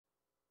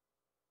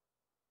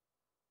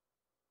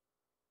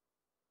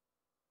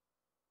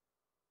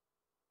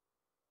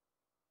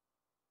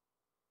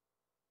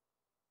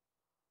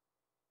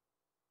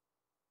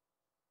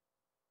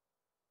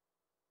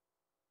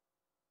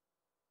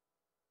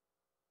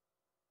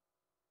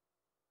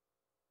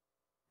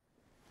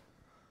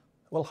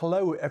Well,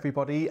 hello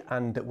everybody,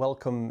 and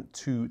welcome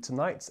to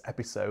tonight's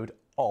episode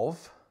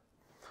of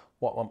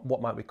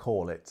what might we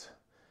call it?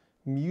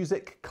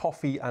 Music,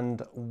 coffee,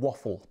 and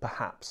waffle,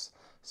 perhaps.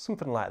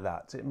 Something like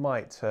that. It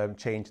might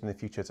change in the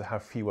future to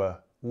have fewer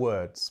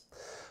words.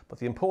 But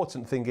the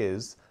important thing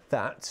is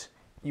that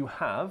you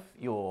have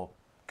your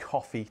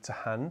coffee to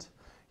hand,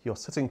 you're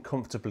sitting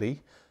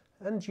comfortably,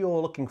 and you're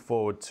looking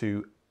forward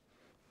to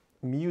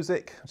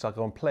music, which I'll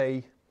go and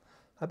play,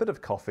 a bit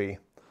of coffee,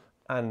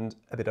 and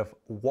a bit of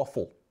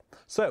waffle.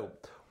 So,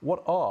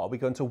 what are we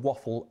going to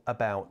waffle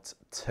about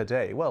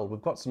today? Well,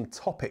 we've got some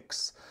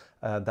topics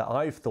that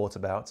I've thought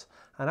about,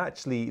 and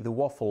actually the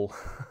waffle,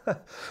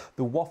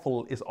 the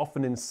waffle is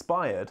often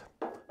inspired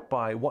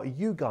by what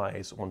you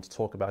guys want to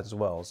talk about as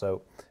well.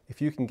 So, if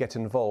you can get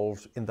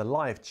involved in the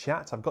live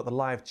chat, I've got the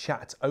live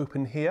chat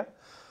open here,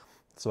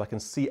 so I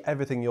can see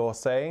everything you're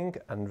saying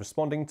and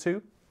responding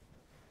to.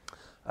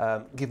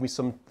 Give me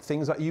some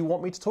things that you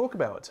want me to talk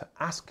about.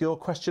 Ask your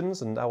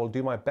questions and I will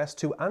do my best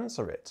to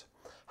answer it.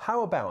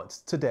 How about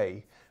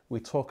today we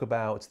talk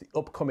about the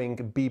upcoming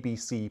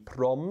BBC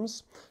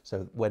Proms.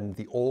 So when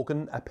the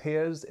organ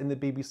appears in the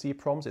BBC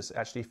Proms, it's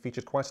actually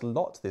featured quite a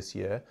lot this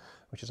year,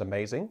 which is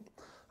amazing.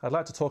 I'd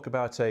like to talk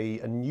about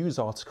a news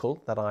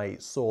article that I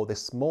saw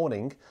this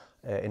morning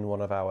in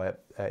one of our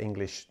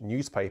English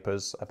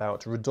newspapers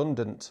about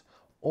redundant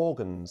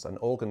organs and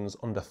organs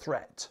under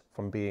threat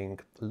from being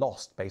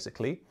lost,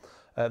 basically.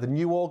 The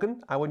new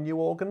organ, our new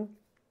organ,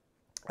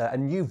 a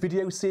new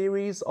video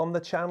series on the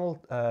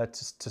channel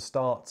to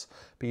start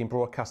being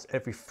broadcast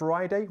every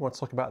Friday. We want to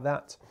talk about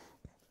that.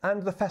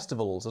 And the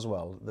festivals as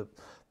well.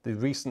 The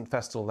recent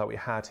festival that we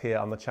had here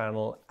on the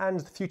channel and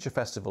the future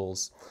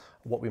festivals,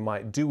 what we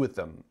might do with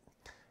them.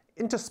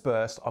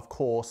 Interspersed, of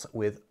course,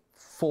 with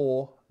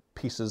 4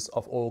 pieces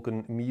of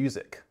organ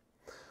music.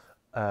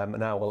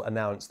 And I will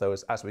announce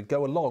those as we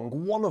go along.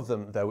 One of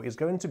them, though, is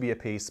going to be a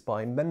piece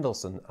by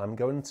Mendelssohn. I'm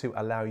going to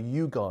allow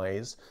you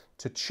guys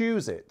to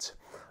choose it.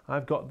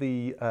 I've got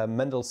the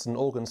Mendelssohn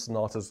organ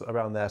sonatas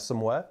around there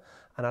somewhere,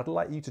 and I'd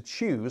like you to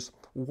choose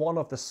one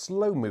of the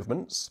slow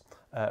movements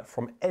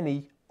from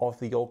any of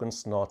the organ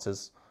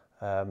sonatas,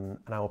 and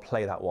I will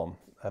play that one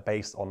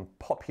based on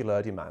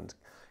popular demand.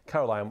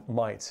 Caroline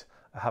might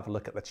have a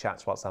look at the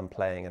chat whilst I'm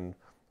playing, and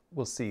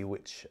we'll see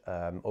which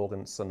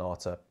organ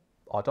sonata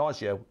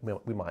Adagio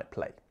we might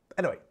play.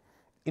 Anyway,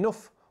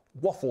 enough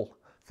waffle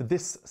for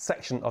this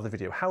section of the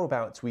video. How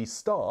about we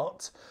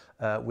start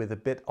with a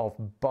bit of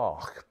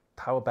Bach?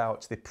 How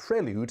about the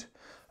Prelude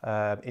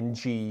in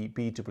G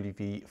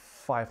BWV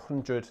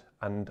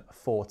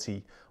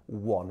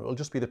 541? It'll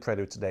just be the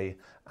Prelude today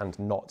and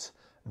not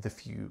the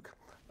Fugue.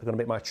 I'm going to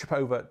make my trip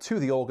over to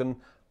the organ.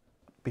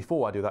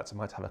 Before I do that, I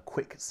might have a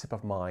quick sip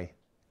of my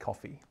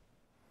coffee.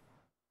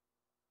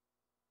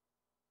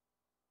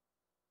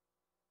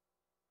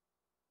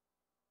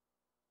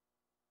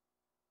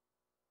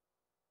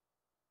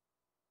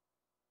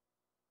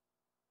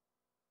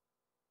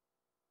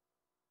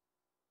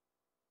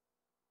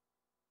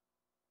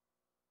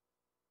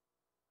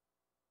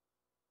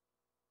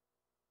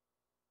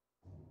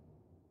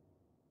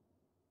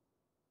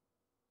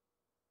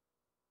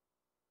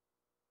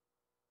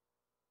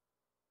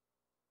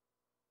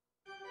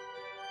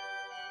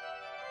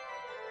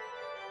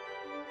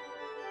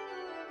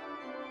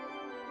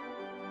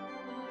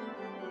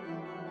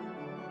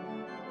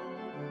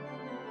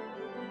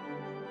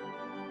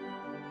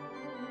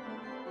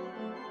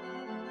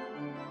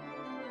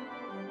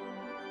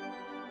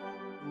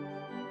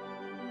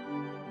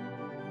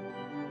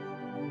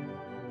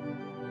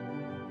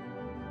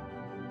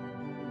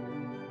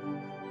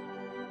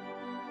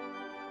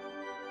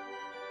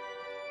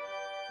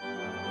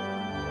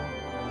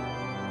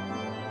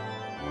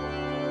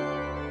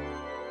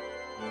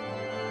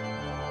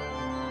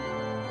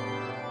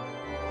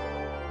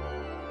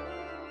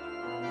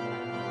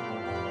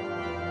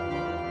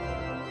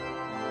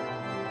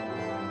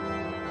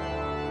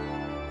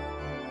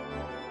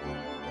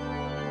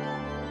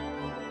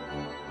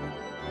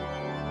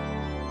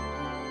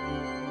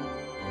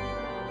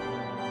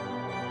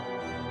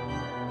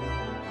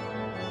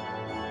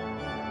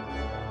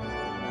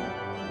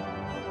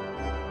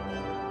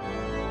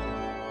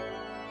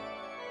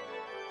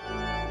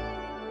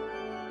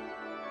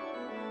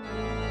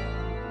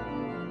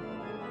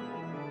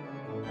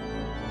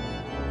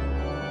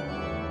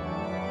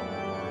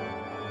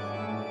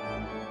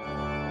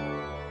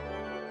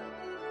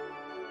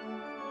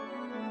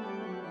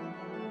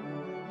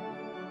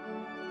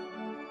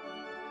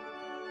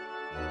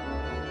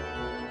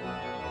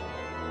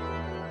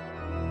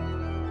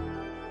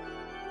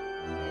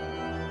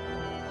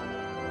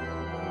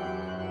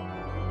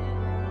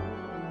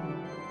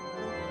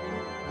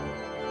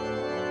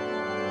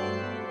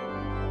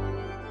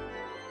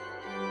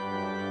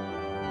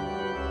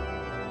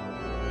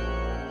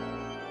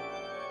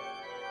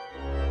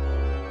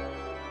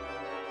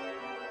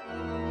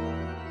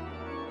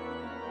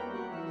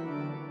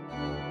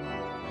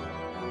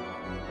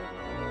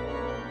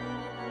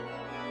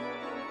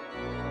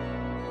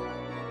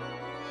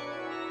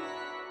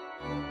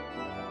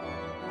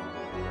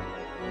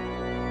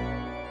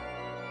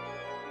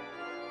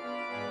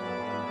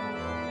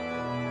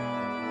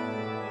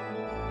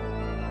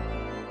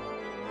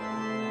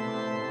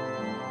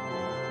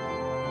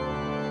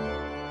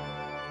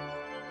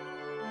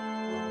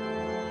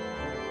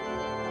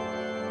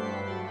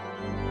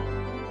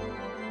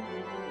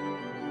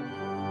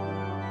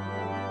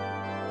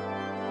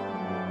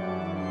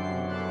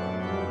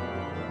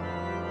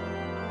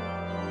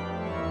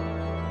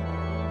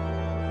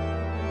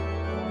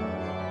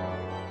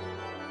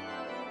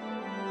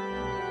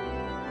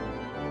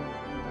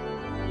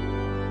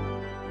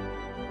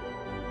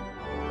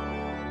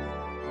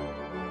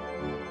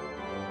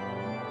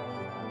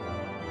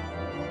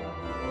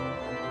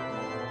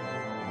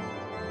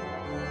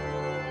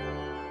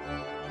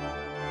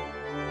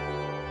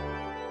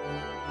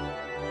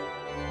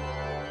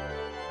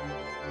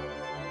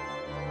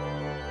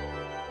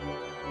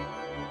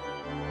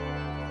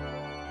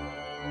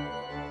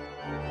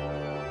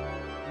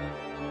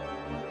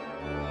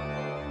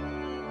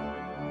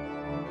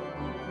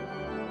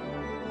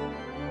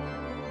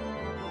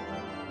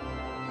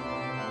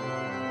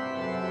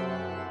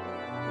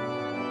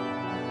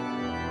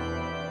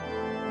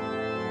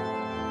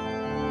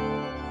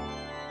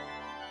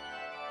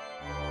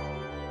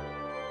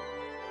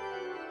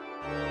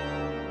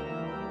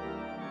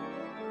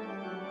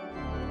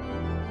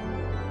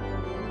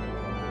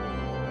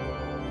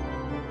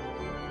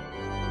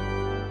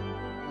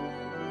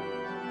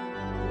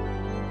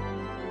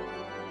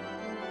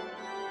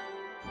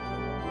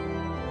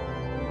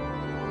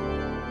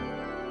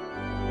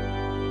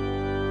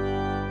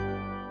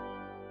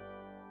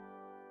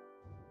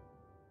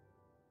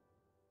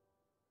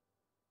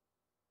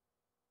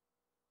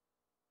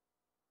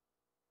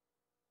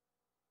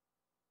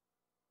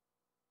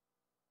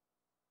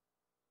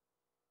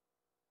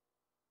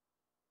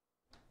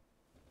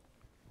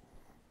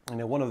 You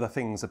know, one of the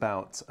things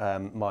about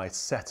my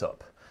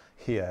setup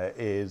here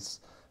is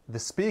the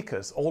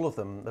speakers, all of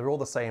them, they're all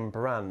the same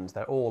brand.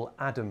 They're all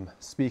Adam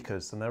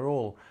speakers, and they're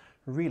all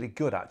really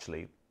good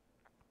actually.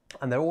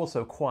 And they're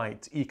also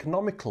quite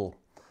economical.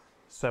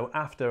 So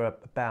after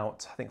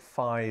about, I think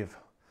 5,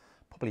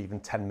 probably even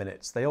 10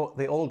 minutes, they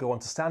all go on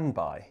to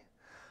standby,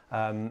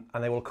 and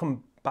they will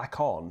come back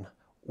on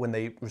when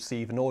they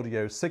receive an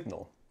audio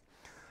signal.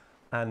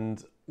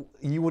 And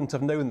you wouldn't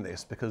have known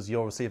this because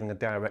you're receiving a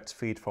direct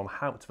feed from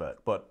Hauptwerk,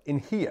 but in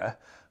here,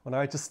 when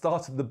I just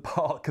started the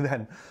Bach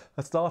then,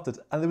 I started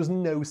and there was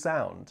no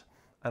sound.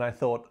 And I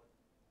thought,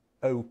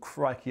 oh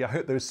crikey, I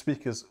hope those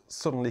speakers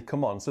suddenly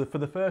come on. So for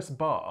the first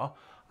bar,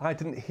 I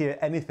didn't hear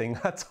anything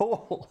at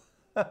all.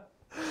 A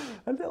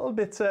little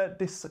bit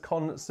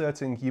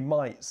disconcerting, you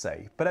might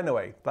say. But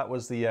anyway, that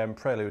was the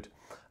Prelude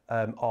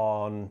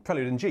on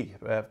Prelude in G,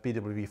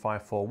 BWV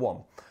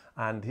 541.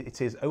 And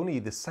it is only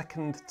the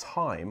second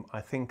time I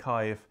think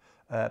I've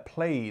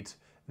played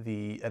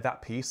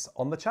that piece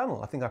on the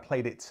channel. I think I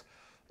played it,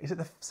 is it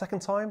the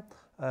second time?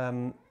 I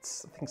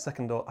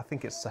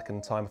think it's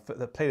second time.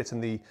 I played it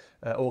in the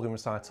organ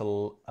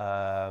recital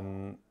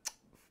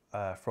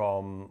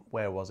from,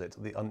 where was it?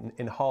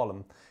 In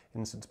Haarlem,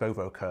 in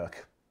St-Saëns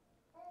Kirk.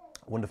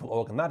 Wonderful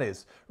organ that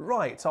is.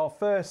 Right, our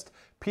first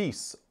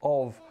piece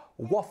of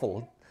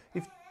Waffle.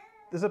 If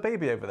there's a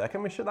baby over there,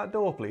 can we shut that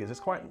door, please? It's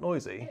quite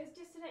noisy. It's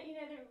just to let you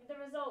know the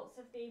results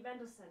of the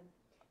Mendelssohn.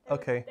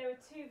 There were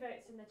 2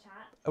 votes in the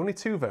chat. Only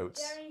 2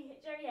 votes.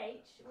 Jerry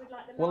H would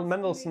like the. Well,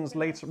 Mendelssohn's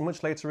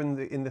much later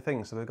in the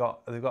thing, so they've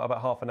got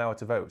about half an hour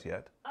to vote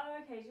yet. Oh,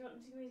 okay. Do you want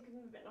me to give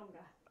them a bit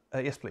longer?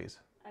 Yes, please.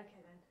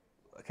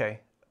 Okay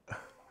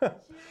then. Okay.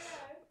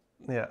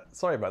 Yeah.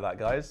 Sorry about that,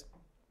 guys.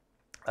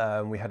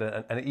 We had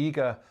an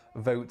eager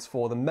vote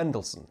for the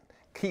Mendelssohn.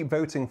 Keep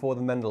voting for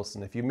the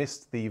Mendelssohn. If you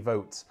missed the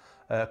vote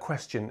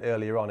question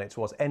earlier on, it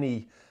was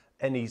any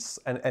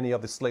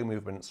other slow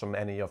movements from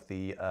any of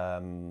the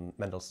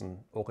Mendelssohn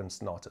organ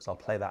sonatas. I'll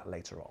play that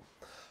later on.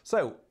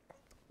 So,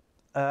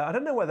 I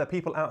don't know whether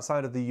people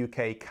outside of the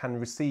UK can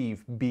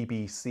receive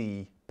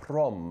BBC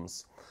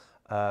Proms.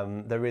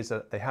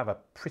 They have a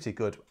pretty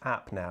good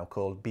app now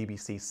called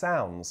BBC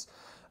Sounds.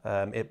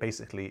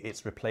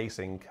 It's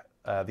replacing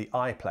the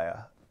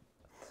iPlayer.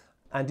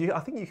 And I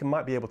think you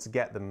might be able to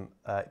get them,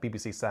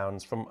 BBC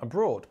Sounds, from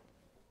abroad.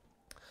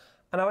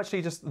 And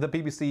the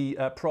BBC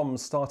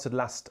Proms started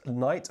last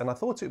night, and I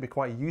thought it would be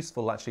quite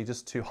useful actually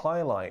just to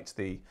highlight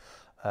the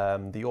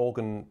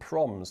organ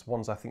Proms,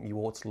 ones I think you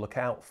ought to look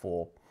out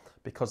for,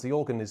 because the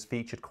organ is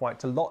featured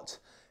quite a lot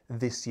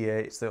this year.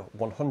 It's the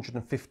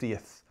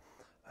 150th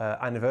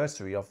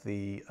anniversary of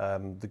the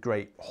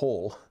great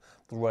hall,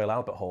 the Royal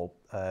Albert Hall,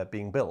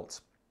 being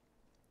built.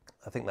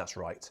 I think that's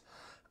right.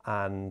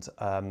 And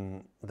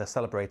they're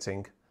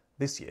celebrating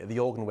this year. The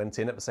organ went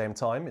in at the same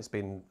time. It's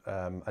been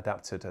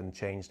adapted and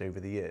changed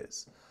over the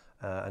years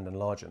and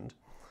enlarged.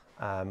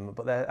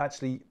 But they're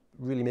actually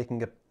really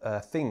making a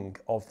thing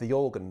of the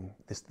organ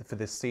for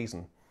this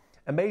season.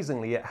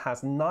 Amazingly, it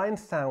has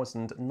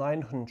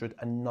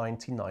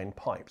 9,999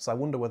 pipes. I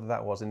wonder whether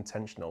that was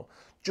intentional.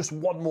 Just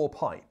one more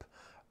pipe,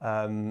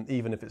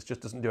 even if it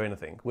just doesn't do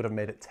anything, would have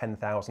made it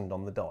 10,000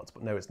 on the dot.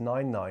 But no, it's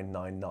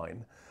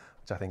 9,999.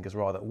 Which I think is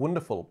rather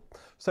wonderful.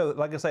 So,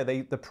 like I say,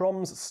 the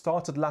Proms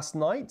started last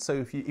night. So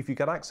if you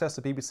get access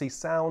to BBC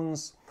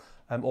Sounds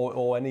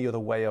or any other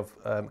way of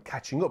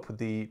catching up with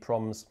the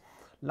Proms,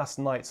 last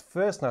night's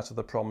first night of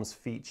the Proms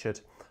featured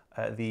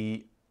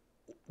the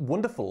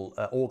wonderful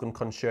organ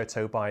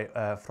concerto by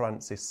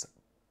Francis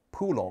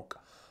Poulenc,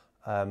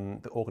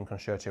 the organ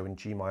concerto in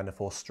G minor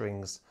for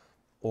strings,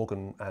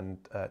 organ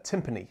and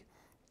timpani.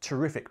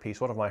 Terrific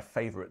piece, one of my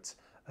favourite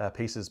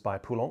pieces by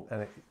Poulenc,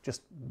 and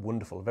just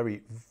wonderful,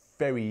 very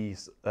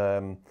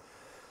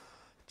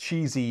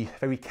cheesy,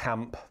 very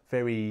camp,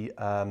 very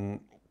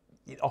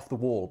off the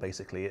wall.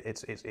 Basically,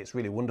 it's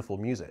really wonderful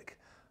music,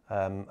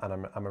 and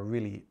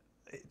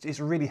it's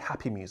really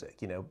happy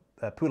music. You know,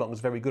 Poulenc was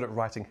very good at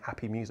writing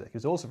happy music. He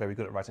was also very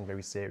good at writing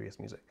very serious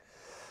music,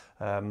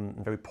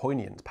 very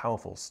poignant,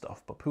 powerful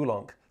stuff. But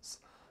Poulenc's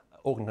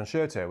organ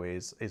concerto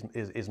is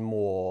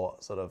more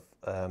sort of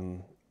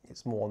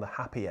it's more on the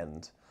happy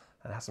end,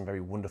 and has some very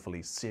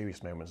wonderfully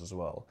serious moments as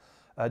well.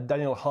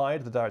 Daniel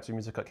Hyde, the director of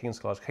music at King's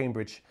College,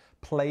 Cambridge,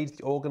 played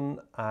the organ,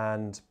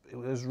 and it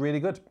was really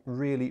good.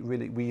 Really,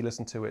 we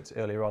listened to it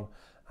earlier on,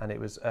 and it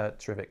was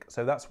terrific.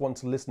 So that's one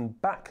to listen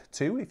back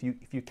to if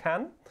you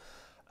can.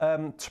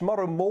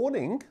 Tomorrow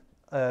morning,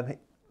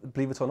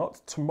 believe it or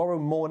not, tomorrow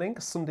morning,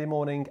 Sunday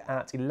morning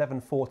at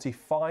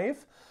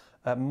 11:45,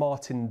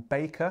 Martin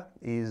Baker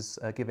is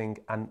giving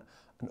an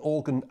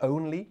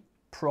organ-only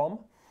prom.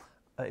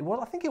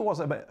 I think it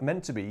was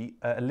meant to be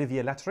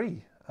Olivier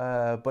Latry.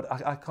 But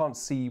I can't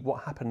see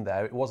what happened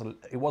there. It was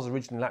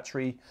originally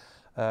Latry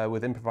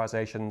with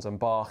improvisations and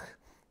Bach,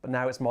 but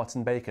now it's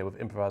Martin Baker with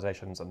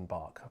improvisations and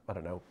Bach. I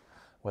don't know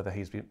whether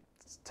he's been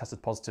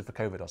tested positive for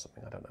COVID or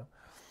something. I don't know.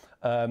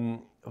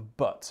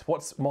 But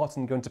what's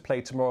Martin going to play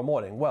tomorrow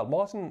morning? Well,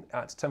 Martin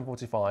at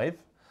 10:45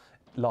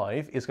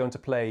 live is going to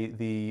play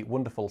the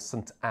wonderful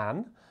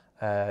Saint-Saëns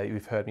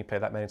You've heard me play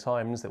that many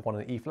times. That one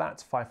in E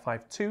flat,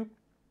 552,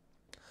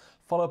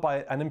 followed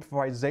by an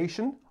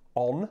improvisation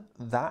on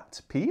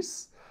that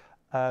piece.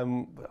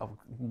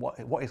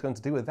 What he's going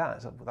to do with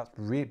that, that's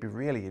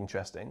really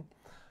interesting.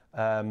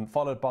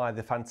 Followed by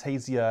the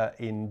Fantasia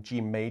in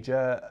G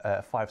major,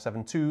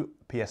 572,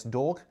 PS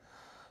Dorg,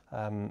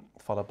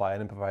 followed by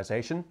an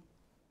improvisation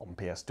on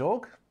PS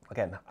Dorg.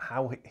 Again,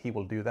 how he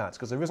will do that,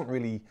 because there isn't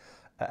really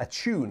a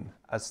tune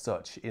as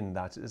such in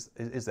that,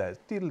 is there?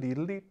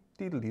 Diddle-diddle-dee,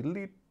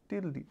 diddle-diddle-dee,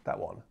 diddle-dee, that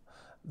one.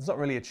 It's not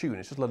really a tune,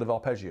 it's just a lot of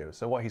arpeggio.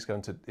 So what he's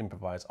going to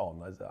improvise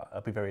on,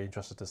 I'll be very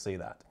interested to see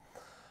that.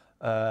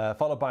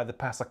 Followed by the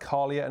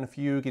Passacaglia and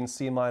Fugue in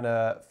C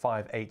minor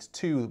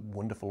 582.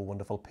 Wonderful,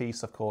 wonderful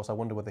piece, of course. I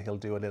wonder whether he'll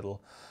do a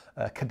little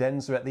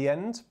cadenza at the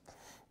end.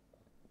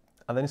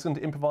 And then he's going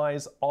to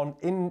improvise on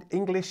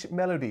English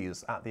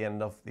melodies at the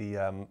end of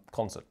the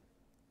concert.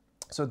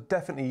 So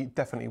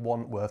definitely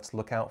one worth to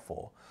look out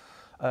for.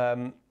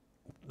 Then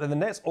the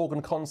next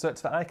organ concert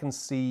that I can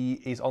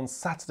see is on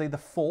Saturday the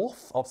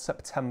 4th of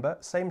September,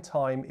 same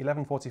time,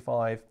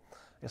 11:45.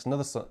 It's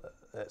another,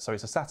 sorry,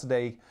 it's a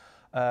Saturday,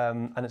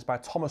 and it's by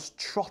Thomas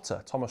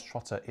Trotter. Thomas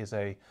Trotter is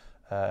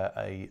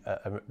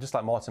just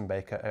like Martin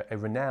Baker, a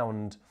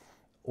renowned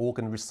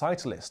organ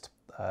recitalist.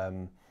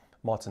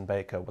 Martin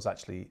Baker was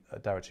actually a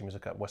director of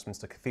music at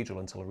Westminster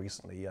Cathedral until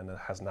recently and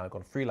has now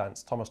gone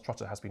freelance. Thomas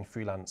Trotter has been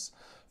freelance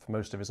for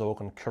most of his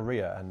organ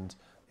career, and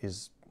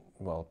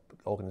well,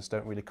 organists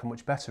don't really come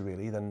much better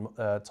really than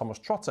Thomas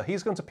Trotter.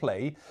 He's going to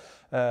play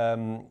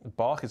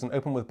Bach. It's an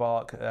open with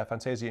Bach,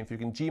 Fantasia and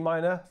Fugue in G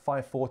minor,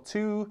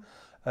 542,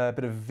 a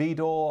bit of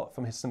Vidor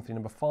from his Symphony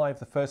No. 5,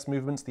 the first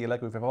movement, the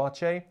Allegro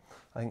vivace.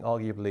 I think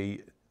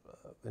arguably,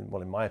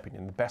 well, in my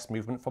opinion, the best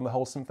movement from the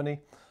whole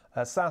symphony.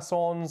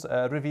 Saint-Saëns,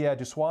 Rivière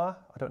du Soir,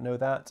 I don't know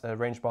that,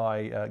 arranged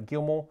by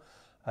Guillemot,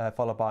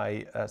 followed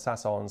by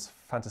Saint-Saëns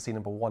Fantasie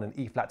No. 1 in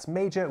E flat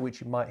major,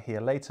 which you might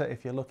hear later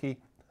if you're lucky.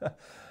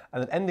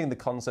 And then ending the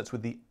concerts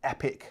with the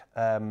epic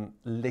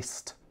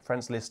Liszt,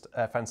 French Liszt,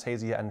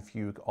 Fantasia and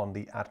Fugue on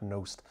the Ad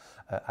Nost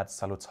ad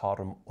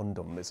Salutarum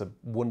Undum. It's a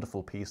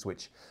wonderful piece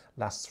which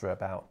lasts for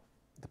about,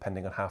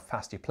 depending on how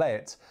fast you play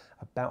it,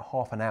 about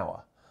half an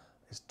hour.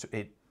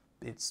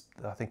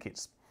 I think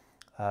it's,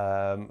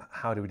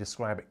 how do we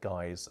describe it,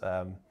 guys?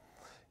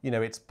 You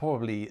know, it's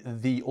probably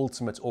the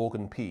ultimate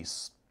organ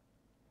piece.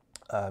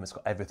 It's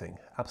got everything,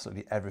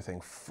 absolutely everything.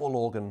 Full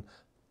organ,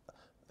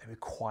 very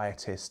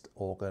quietist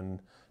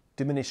organ,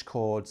 diminished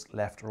chords,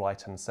 left,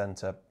 right and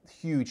centre.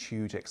 Huge,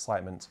 huge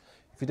excitement.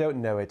 If you don't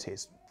know it,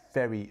 it's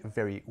very,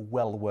 very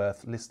well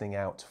worth listening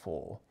out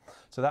for.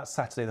 So that's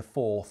Saturday the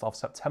 4th of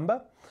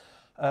September.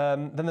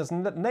 Then there's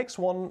the next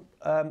one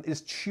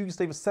is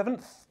Tuesday the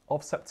 7th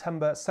of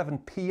September, 7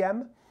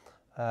 p.m.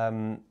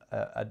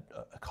 A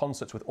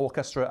concert with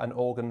orchestra and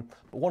organ.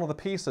 But one of the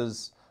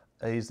pieces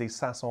is the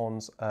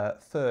Saint-Saëns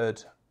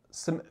Third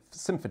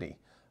Symphony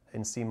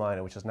in C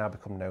minor, which has now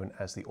become known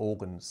as the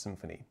Organ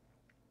Symphony.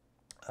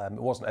 It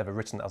wasn't ever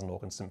written as an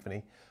organ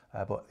symphony,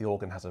 but the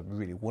organ has a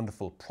really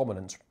wonderful,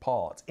 prominent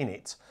part in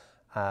it,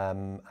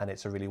 and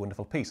it's a really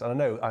wonderful piece. And I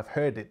know I've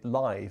heard it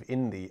live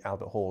in the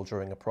Albert Hall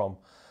during a prom,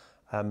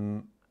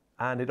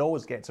 and it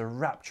always gets a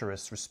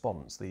rapturous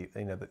response.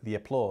 The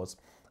applause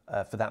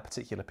for that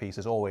particular piece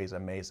is always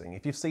amazing.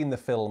 If you've seen the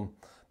film,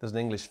 there's an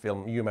English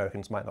film, you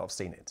Americans might not have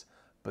seen it,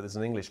 but there's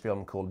an English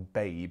film called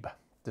Babe,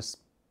 just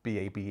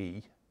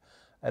B-A-B-E,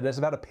 and it's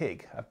about a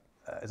pig.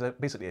 It's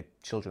basically a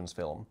children's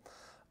film,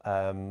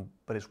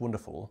 but it's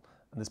wonderful.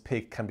 And this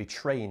pig can be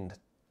trained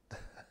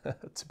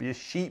to be a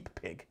sheep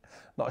pig,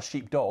 not a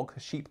sheep dog, a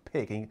sheep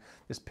pig.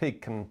 This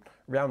pig can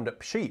round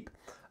up sheep,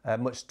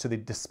 much to the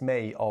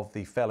dismay of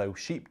the fellow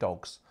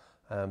sheepdogs.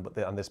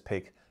 And this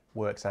pig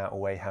works out a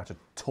way how to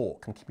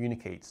talk and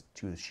communicate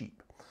to the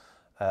sheep.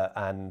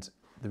 And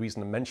the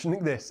reason I'm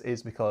mentioning this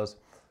is because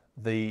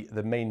the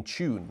main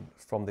tune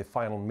from the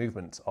final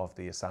movement of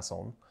the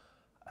Saint-Saëns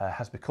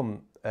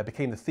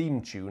became the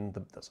theme tune,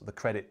 the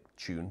credit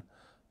tune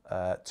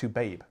to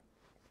Babe,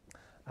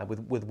 and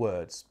with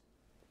words,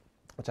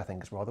 which I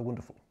think is rather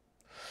wonderful.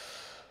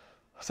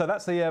 So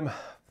that's the.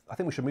 I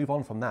think we should move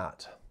on from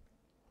that.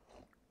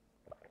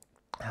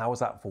 How was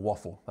that for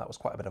waffle? That was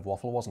quite a bit of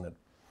waffle, wasn't it?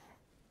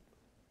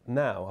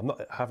 Now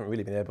I haven't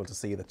really been able to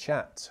see the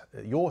chat,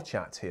 your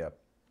chat here.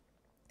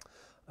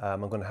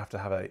 I'm going to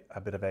have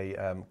a bit of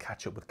a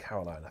catch up with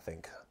Caroline. I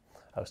think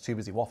I was too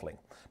busy waffling.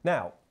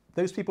 Now,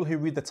 those people who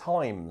read the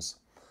Times,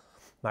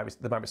 there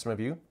might be some of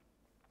you.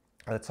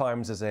 The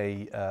Times is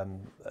a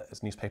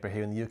newspaper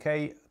here in the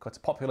UK, quite a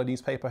popular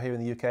newspaper here in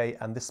the UK.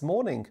 And this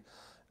morning,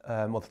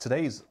 well,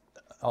 today's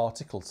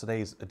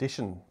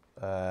edition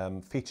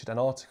featured an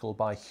article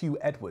by Huw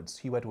Edwards.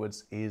 Huw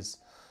Edwards is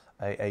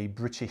a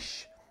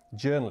British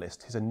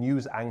journalist. He's a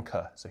news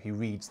anchor, so he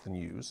reads the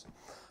news,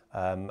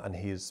 and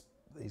he's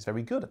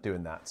very good at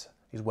doing that.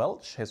 He's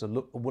Welsh, has a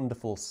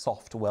wonderful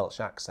soft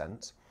Welsh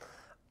accent,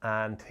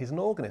 and he's an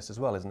organist as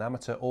well. He's an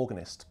amateur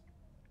organist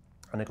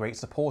and a great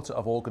supporter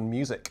of organ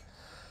music.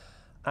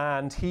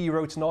 And he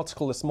wrote an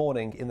article this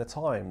morning in the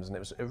Times, and it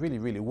was really,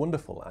 really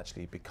wonderful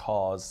actually,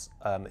 because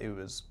it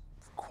was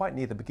quite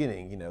near the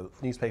beginning. You know,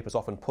 newspapers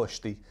often push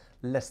the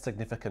less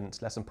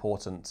significant, less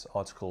important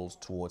articles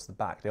towards the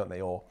back, don't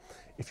they? Or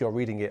if you're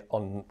reading it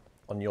on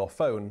your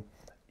phone,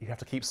 you have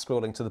to keep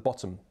scrolling to the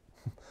bottom.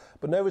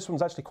 But no, this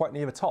one's actually quite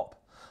near the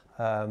top.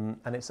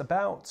 And it's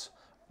about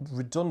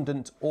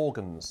redundant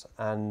organs.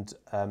 And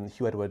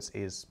Huw Edwards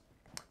is,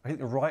 I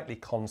think, rightly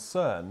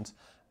concerned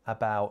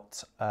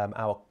about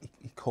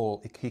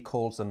he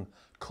calls them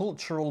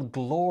cultural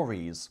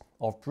glories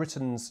of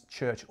Britain's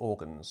church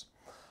organs.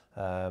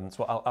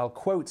 So I'll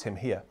quote him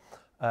here.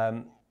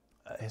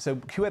 So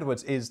Huw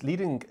Edwards is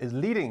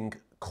leading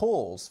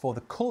calls for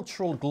the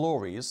cultural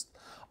glories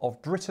of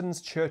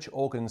Britain's church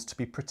organs to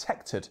be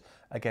protected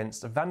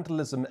against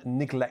vandalism,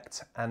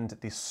 neglect, and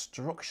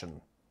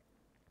destruction.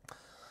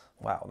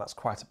 Wow, that's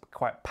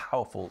quite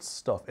powerful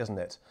stuff, isn't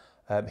it?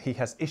 He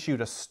has issued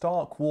a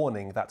stark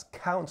warning that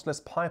countless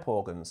pipe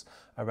organs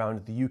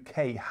around the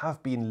UK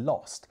have been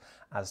lost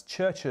as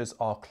churches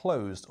are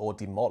closed or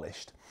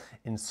demolished,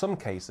 in some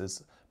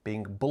cases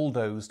being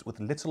bulldozed with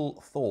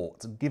little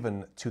thought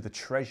given to the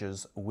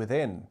treasures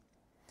within.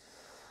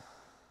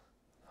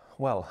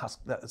 Well,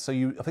 I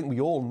think we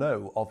all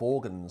know of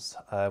organs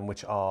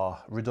which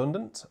are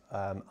redundant,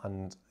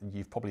 and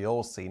you've probably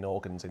all seen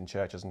organs in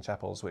churches and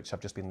chapels which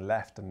have just been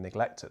left and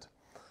neglected.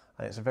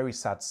 And it's a very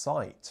sad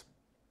sight.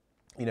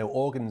 You know,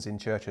 organs in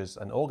churches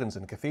and organs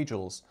in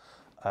cathedrals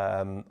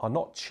are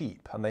not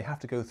cheap, and they have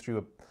to go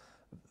through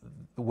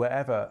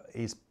wherever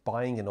is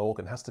buying an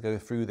organ has to go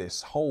through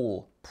this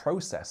whole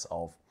process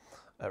of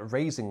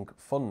raising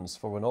funds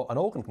for an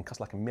organ. Can cost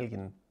like £1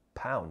 million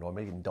or $1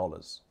 million,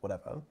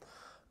 whatever.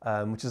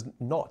 Which is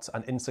not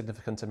an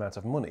insignificant amount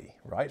of money,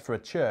 right? For a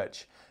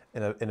church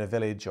in a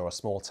village or a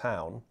small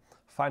town,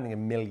 finding £1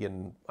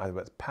 million, either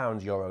it's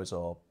pounds, euros,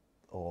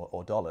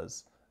 or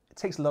dollars, it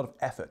takes a lot of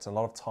effort and a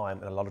lot of time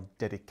and a lot of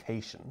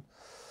dedication.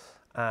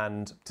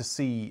 And to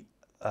see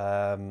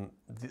an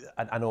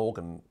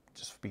organ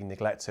just being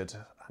neglected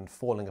and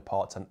falling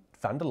apart and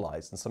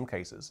vandalised in some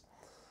cases,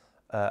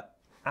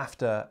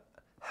 after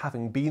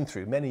having been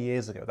through many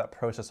years ago that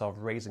process of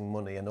raising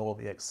money and all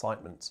the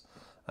excitement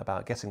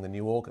about getting the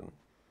new organ,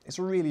 it's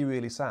really,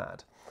 really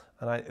sad.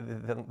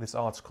 And this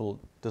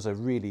article does a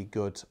really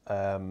good,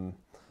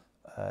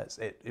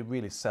 it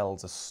really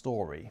sells a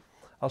story.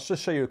 I'll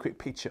just show you a quick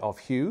picture of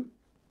Huw.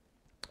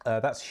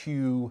 That's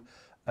Huw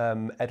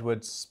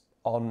Edwards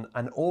on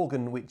an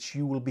organ which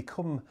you will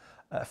become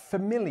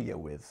familiar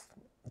with.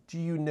 Do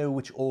you know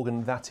which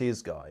organ that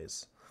is,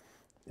 guys?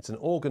 It's an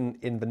organ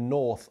in the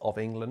north of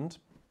England,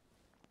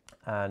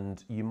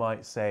 and you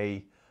might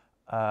say,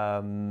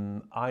 I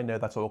know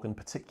that organ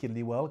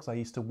particularly well because I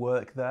used to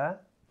work there.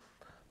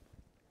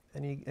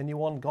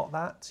 Anyone got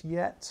that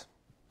yet?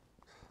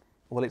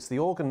 Well, it's the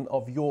organ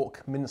of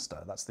York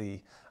Minster. That's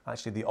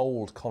actually the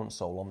old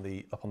console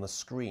up on the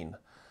screen.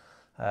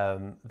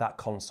 That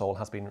console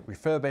has been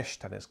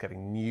refurbished and it's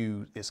getting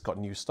new. It's got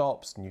new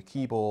stops, new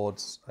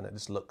keyboards, and it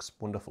just looks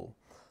wonderful.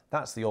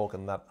 That's the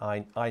organ that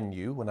I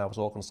knew when I was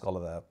organ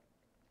scholar there.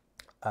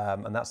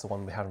 And that's the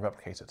one we haven't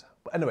replicated.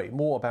 But anyway,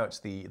 more about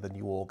the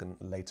new organ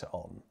later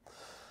on.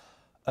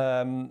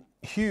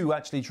 Huw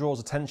actually draws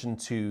attention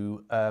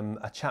to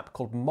a chap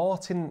called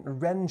Martin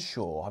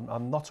Renshaw.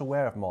 I'm not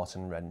aware of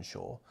Martin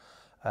Renshaw,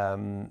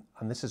 and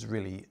this is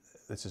really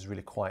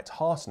quite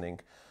heartening.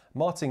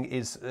 Martin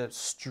is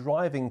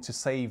striving to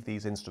save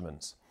these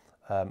instruments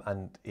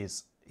and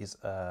is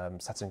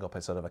setting up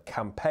a sort of a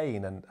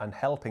campaign and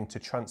helping to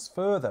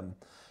transfer them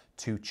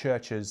to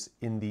churches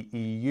in the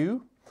EU.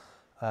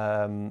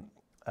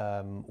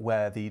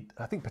 Where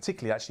I think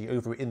particularly actually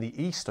over in the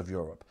east of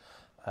Europe,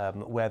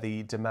 where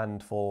the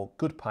demand for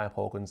good pipe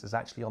organs is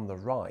actually on the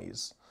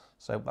rise.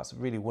 So that's a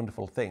really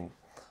wonderful thing.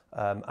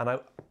 And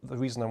the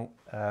reason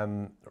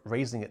I'm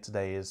raising it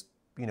today is,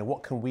 you know,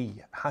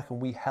 how can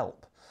we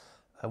help?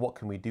 What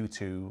can we do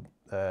to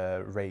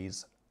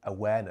raise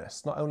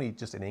awareness, not only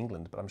just in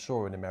England, but I'm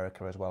sure in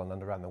America as well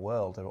and around the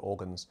world, there are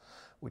organs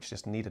which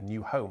just need a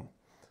new home.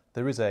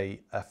 There is a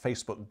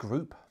Facebook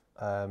group,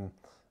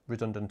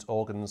 redundant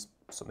organs,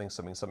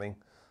 something.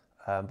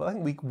 But I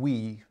think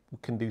we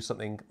can do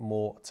something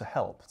more to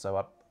help.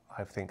 So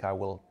I think I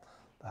will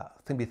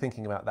be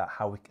thinking about that,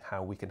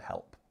 how we can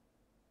help.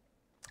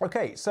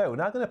 Okay, so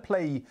now I'm going to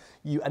play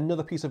you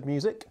another piece of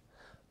music.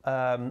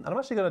 And I'm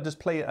actually going to just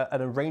play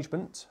an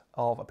arrangement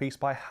of a piece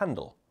by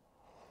Handel.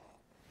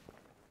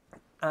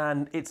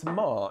 And it's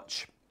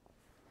March.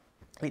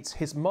 It's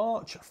his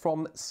March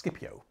from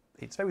Scipio.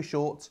 It's very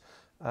short.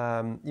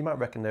 You might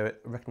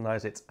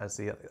recognize it as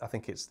I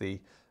think it's the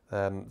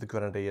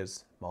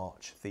Grenadiers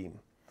March theme.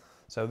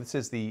 So this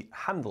is the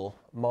Handel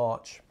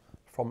March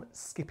from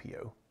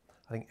Scipio.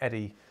 I think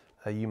Eddie,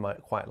 you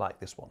might quite like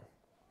this one.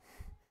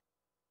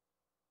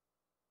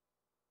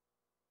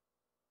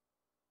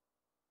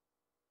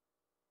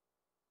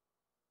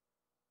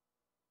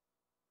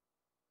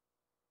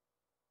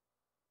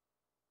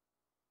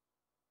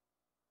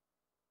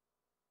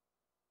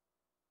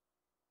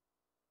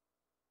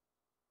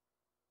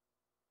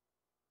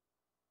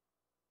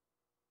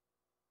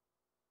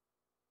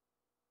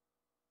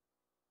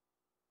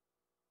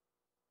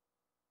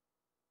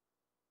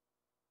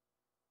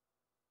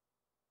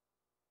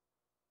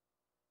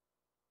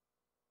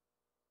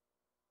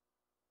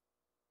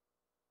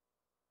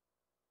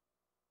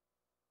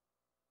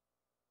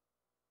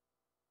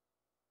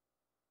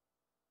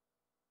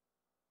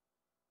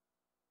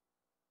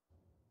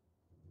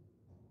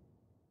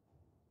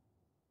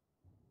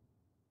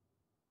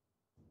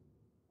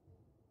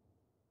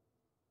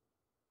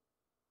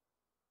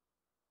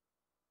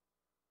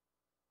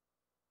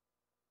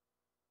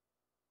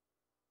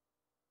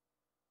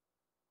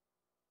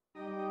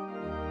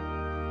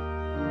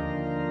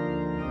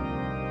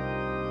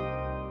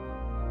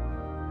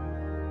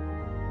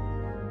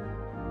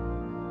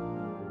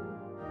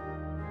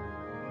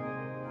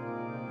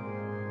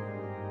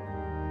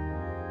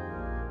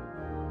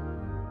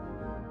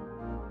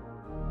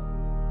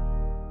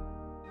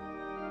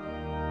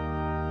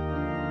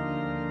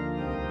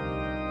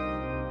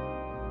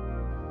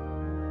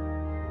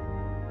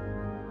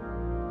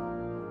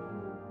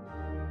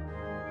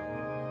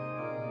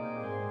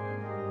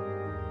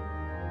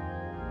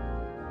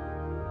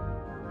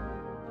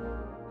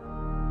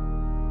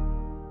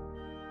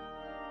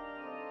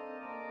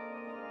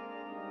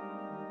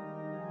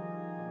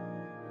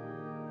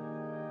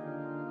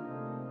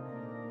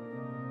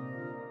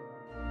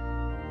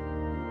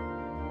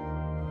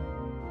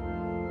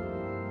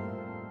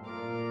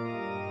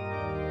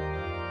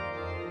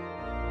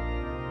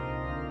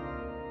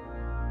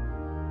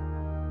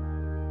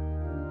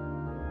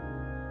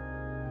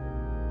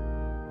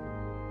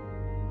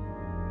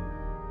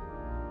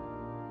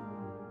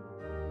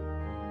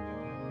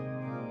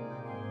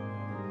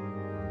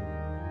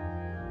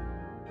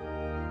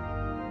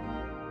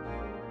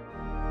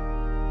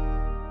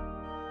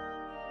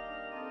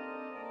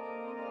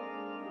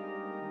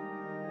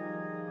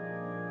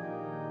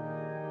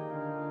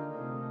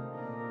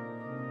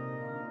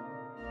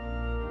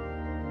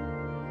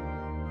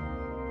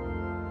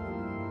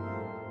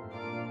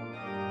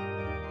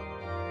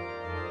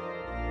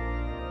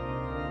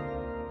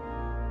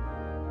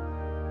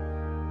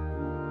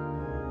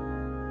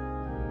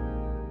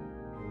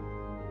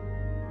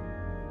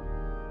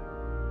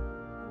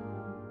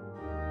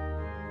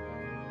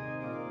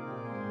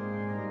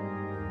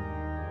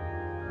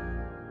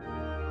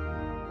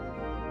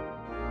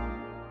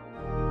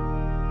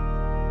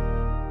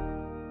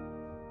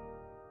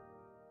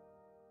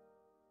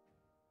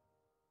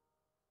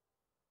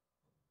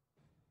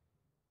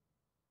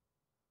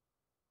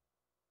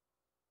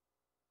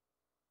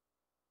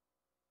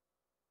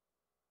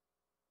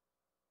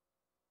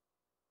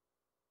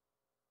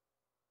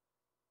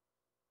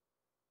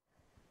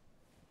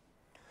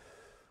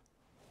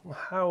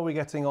 How are we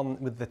getting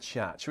on with the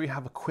chat? Should we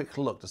have a quick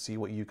look to see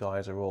what you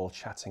guys are all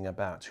chatting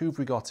about? Who have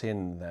we got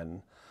in then?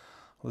 Well,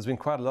 there's been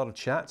quite a lot of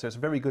chat, so it's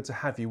very good to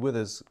have you with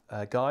us,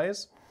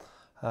 guys.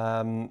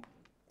 I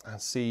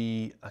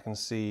can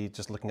see,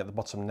 just looking at the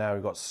bottom now,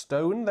 we've got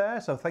Stone there.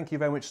 So thank you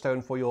very much,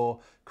 Stone, for your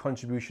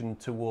contribution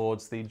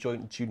towards the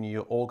joint junior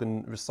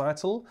organ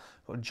recital.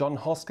 We've got John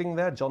Hosking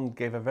there. John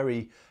gave a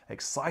very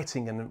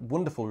exciting and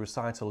wonderful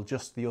recital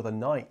just the other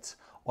night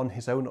on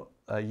his own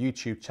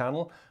YouTube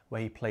channel,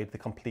 where he played the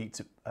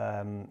complete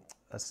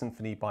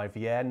Symphony by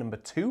Vienne No.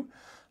 2.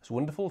 It's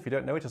wonderful. If you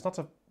don't know it,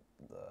 the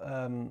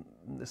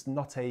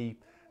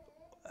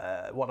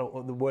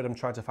word I'm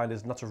trying to find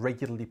is not a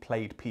regularly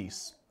played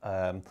piece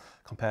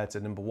compared to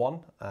No. 1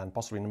 and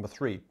possibly No.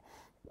 3.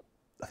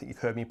 I think you've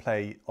heard me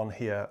play on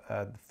here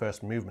the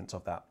first movement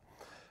of that.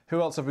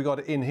 Who else have we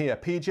got in here?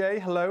 PJ,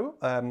 hello.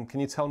 Can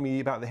you tell me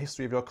about the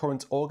history of your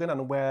current organ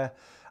and where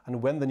and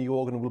when the new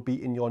organ will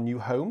be in your new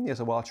home? Yes,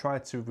 well, I'll try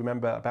to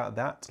remember about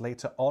that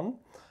later on.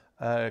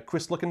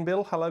 Chris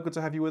Luckenbill, hello, good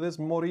to have you with us.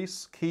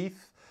 Maurice,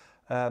 Keith,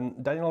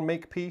 Daniel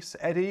Makepeace,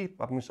 Eddie.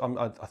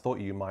 I thought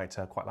you might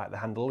quite like the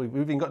Handel. We've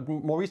even got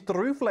Maurice de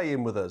Rouflet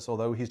in with us,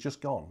 although he's just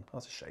gone.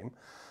 That's a shame.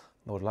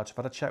 I would like to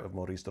have had a chat with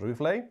Maurice de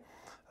Rouflet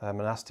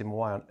and asked him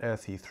why on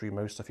earth he threw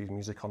most of his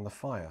music on the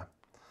fire,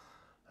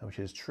 which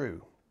is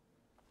true.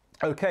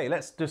 Okay,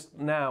 let's just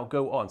now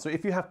go on. So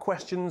if you have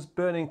questions,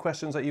 burning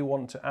questions that you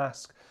want to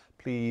ask,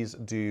 please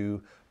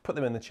do put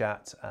them in the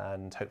chat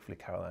and hopefully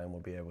Caroline will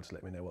be able to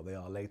let me know what they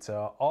are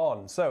later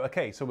on. So,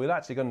 okay, so we're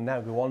actually going to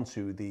now go on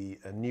to the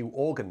new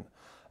organ.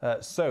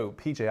 So,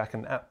 PJ, I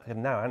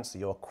can now answer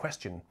your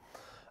question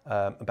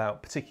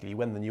about particularly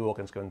when the new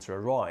organ is going to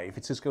arrive.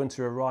 It is going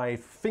to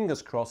arrive,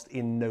 fingers crossed,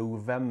 in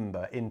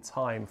November, in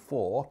time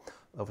for,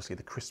 obviously,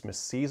 the Christmas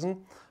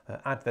season.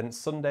 Advent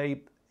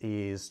Sunday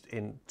is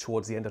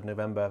towards the end of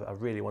November. I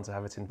really want to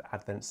have it in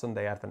Advent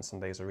Sunday. Advent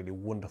Sunday is a really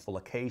wonderful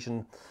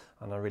occasion,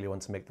 and I really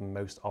want to make the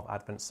most of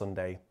Advent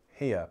Sunday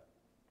here.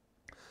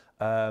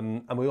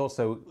 And we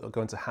also are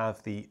going to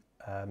have the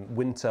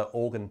Winter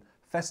Organ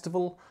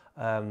Festival,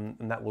 and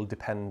that will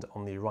depend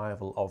on the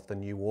arrival of the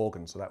new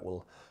organ. So that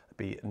will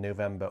be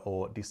November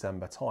or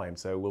December time.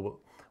 So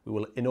we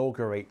will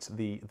inaugurate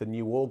the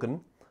new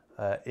organ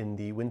in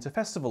the Winter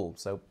Festival.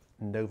 So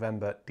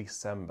November,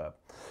 December.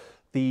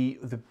 The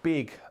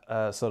big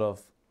sort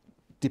of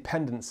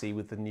dependency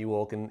with the new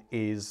organ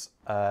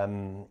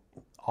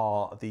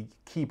are the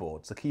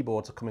keyboards. The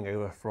keyboards are coming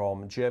over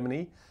from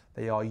Germany.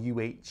 They are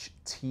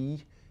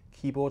UHT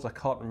keyboards. I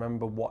can't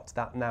remember what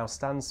that now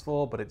stands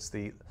for, but I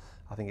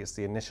think it's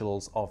the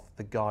initials of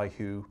the guy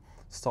who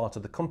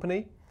started the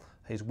company.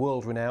 He's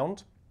world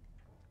renowned.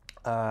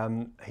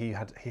 He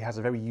has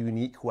a very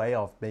unique way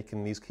of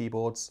making these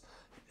keyboards.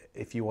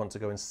 If you want to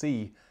go and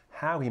see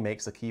how he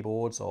makes the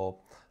keyboards or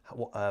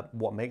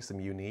what makes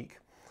them unique,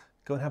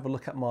 go and have a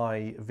look at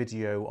my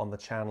video on the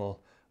channel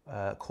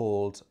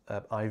called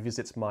I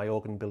Visit My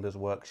Organ Builder's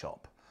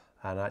Workshop.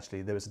 And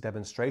actually there was a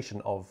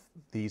demonstration of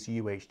these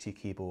UHT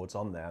keyboards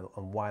on there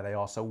and why they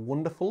are so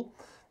wonderful.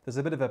 There's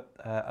a bit of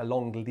a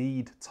long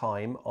lead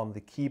time on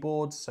the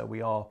keyboards, so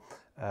we are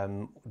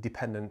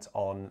dependent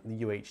on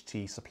the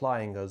UHT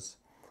supplying us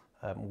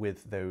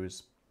with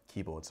those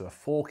keyboards. There are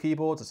 4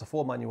 keyboards, it's a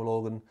 4 manual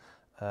organ.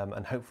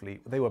 And hopefully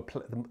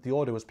the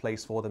order was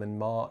placed for them in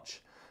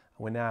March.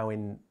 We're now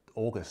in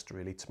August,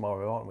 really,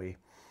 tomorrow, aren't we?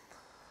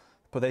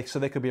 But so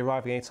they could be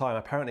arriving any time.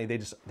 Apparently, they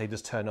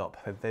just turn up.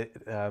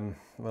 When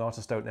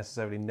artists don't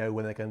necessarily know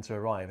when they're going to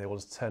arrive, they will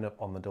just turn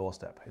up on the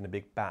doorstep in a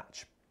big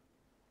batch.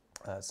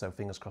 So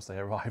fingers crossed they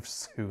arrive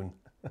soon.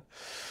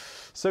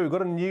 So we've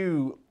got a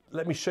new.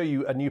 Let me show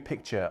you a new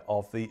picture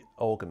of the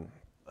organ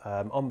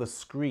on the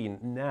screen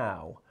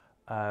now.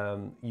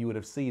 You would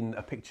have seen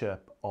a picture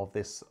of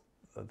this.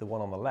 The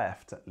one on the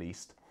left, at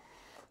least,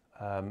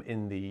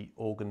 in the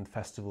Organ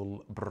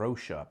Festival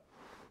brochure.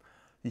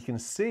 You can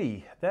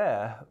see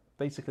there,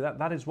 basically,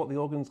 that is what the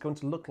organ is going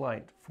to look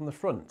like from the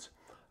front.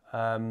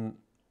 The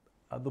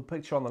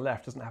picture on the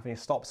left doesn't have any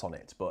stops on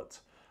it, but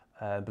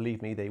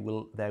believe me, there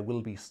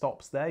will be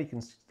stops there. You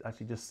can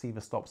actually just see the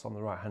stops on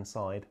the right-hand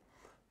side.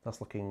 That's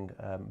looking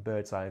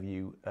bird's eye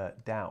view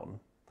down.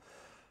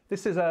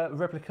 This is a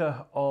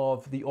replica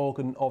of the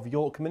organ of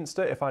York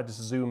Minster. If I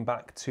just zoom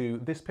back to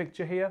this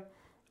picture here,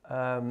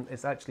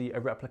 it's actually a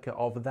replica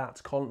of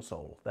that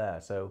console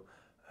there. So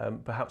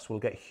perhaps we'll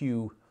get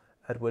Huw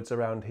Edwards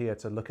around here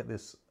to look at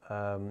this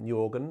new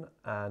organ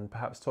and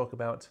perhaps talk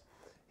about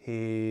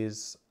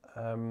his,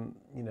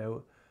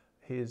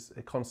 his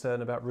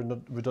concern about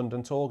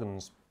redundant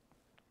organs.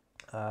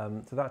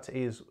 So that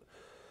is,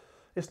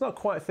 it's not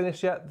quite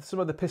finished yet. Some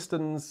of the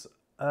pistons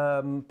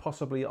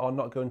possibly are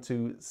not going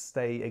to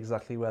stay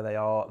exactly where they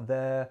are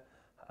there,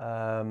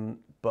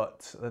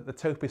 but the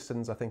toe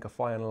pistons I think are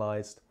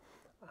finalised,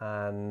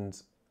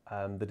 and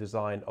the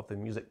design of the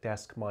music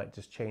desk might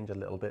just change a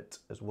little bit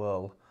as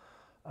well.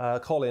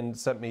 Colin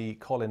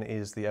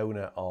is the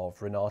owner of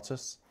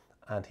Renatus,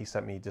 and he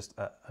sent me just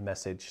a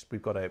message.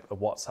 We've got a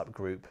WhatsApp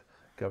group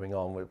going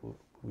on.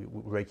 We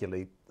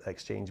regularly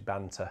exchange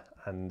banter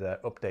and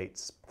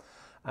updates.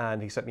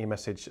 And he sent me a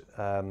message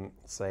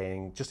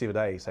saying, just the other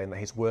day, saying that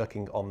he's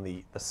working on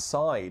the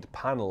side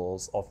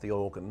panels of the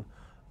organ,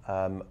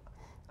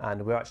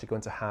 and we're actually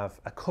going to have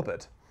a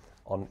cupboard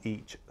on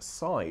each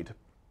side.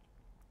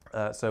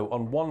 So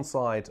on one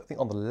side, I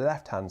think on the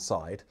left-hand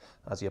side,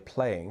 as you're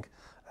playing,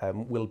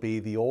 will be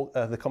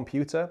the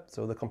computer.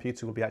 So the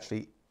computer will be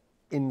actually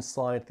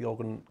inside the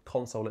organ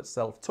console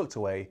itself, tucked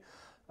away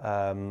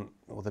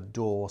with a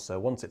door. So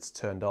once it's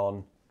turned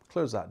on,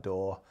 close that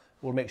door.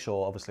 We'll make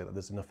sure, obviously, that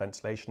there's enough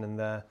ventilation in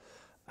there,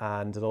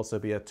 and there'll also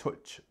be a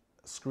touch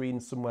screen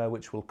somewhere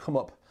which will come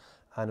up,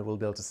 and we'll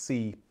be able to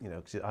see.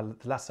 The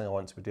last thing I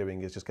want to be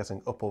doing is just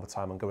getting up all the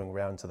time and going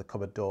around to the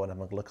cupboard door and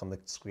having a look on the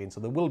screen. So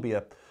there will be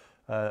a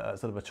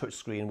sort of a touch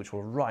screen which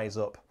will rise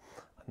up,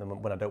 and then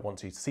when I don't want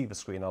to see the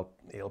screen,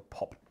 it'll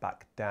pop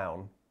back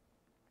down.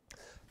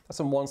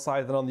 That's on one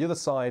side. Then on the other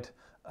side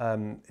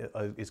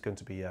is going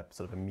to be a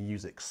sort of a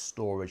music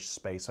storage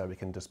space where we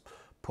can just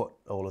put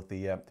all of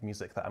the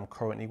music that I'm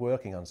currently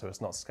working on, so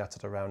it's not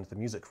scattered around the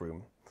music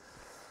room.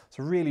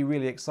 So really,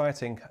 really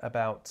exciting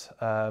about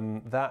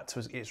that.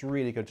 It's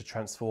really going to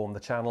transform the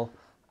channel,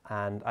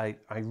 and I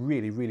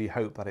really, really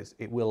hope that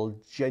it will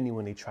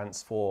genuinely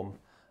transform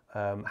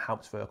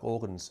Hauptwerk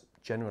organs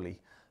generally.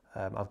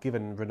 I've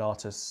given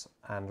Renatus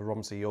and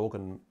Romsey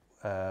organ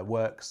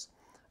works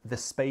the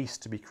space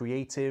to be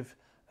creative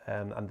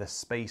and the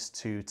space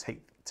to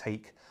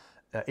take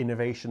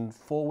innovation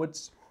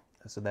forwards.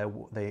 So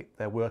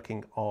they're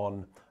working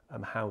on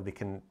how they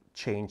can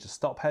change the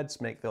stop heads,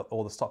 make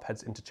all the stop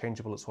heads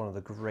interchangeable. It's one of the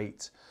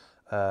great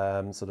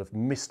sort of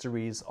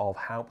mysteries of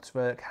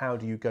Hauptwerk. How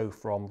do you go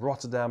from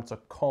Rotterdam to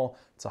Caen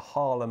to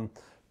Haarlem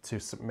to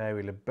St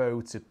Mary Le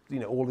Beau to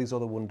all these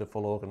other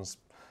wonderful organs?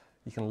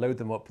 You can load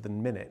them up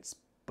within minutes,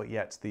 but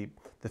yet the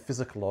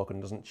physical organ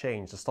doesn't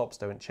change. The stops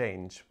don't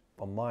change,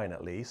 on mine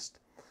at least.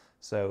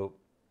 So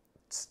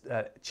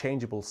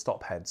changeable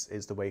stop heads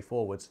is the way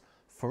forwards.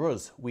 For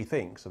us, we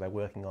think, so they're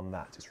working on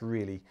that. It's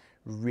really,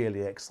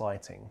 really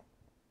exciting.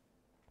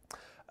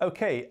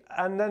 Okay,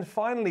 and then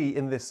finally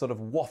in this sort of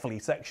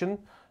waffly section,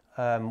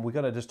 we're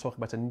going to just talk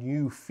about a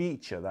new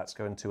feature that's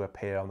going to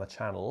appear on the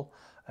channel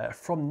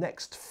from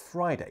next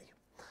Friday.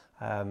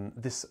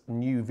 This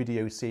new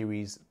video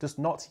series does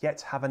not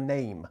yet have a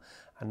name,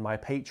 and my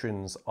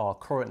patrons are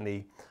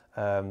currently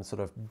sort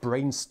of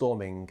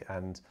brainstorming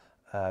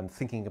and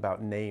thinking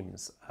about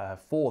names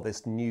for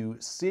this new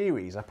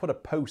series. I put a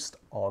post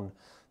on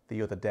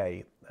the other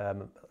day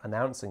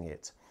announcing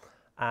it,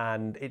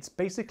 and it's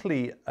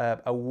basically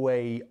a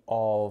way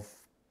of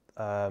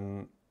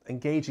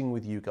engaging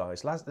with you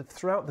guys.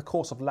 Throughout the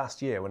course of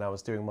last year, when I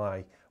was doing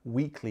my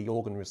weekly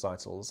organ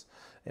recitals,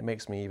 it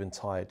makes me even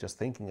tired just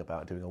thinking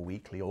about doing a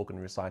weekly organ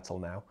recital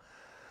now.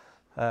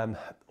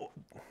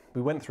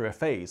 We went through a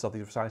phase of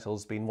these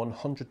recitals being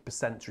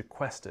 100%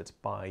 requested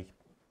by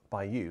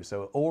you.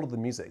 So all of the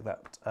music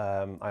that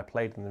I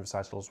played in the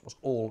recitals was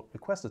all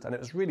requested, and it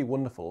was really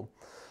wonderful.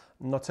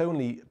 Not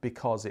only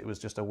because it was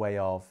just a way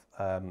of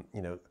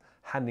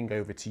handing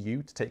over to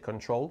you to take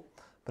control,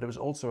 but it was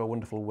also a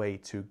wonderful way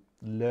to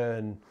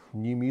learn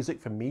new music,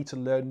 for me to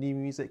learn new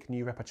music,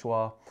 new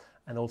repertoire,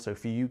 and also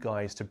for you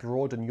guys to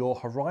broaden your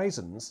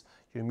horizons,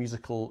 your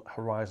musical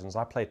horizons.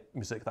 I played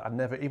music that I'd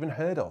never even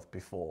heard of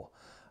before,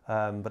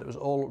 but it was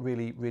all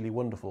really, really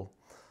wonderful.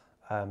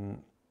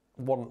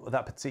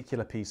 That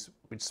particular piece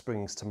which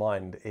springs to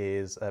mind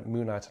is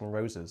Moonlight and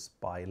Roses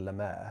by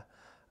Lemaire.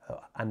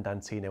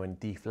 Andantino in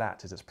D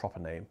flat is its proper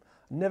name.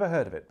 Never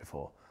heard of it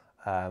before,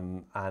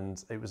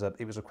 and it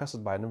was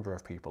requested by a number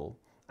of people,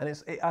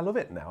 and I love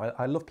it now.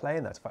 I love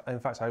playing that. In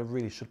fact, I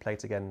really should play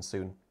it again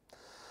soon.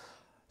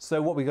 So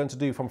what we're going to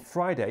do from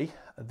Friday,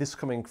 this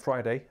coming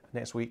Friday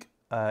next week,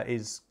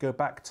 is go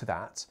back to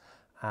that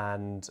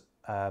and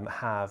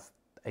have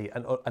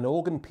an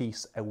organ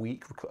piece a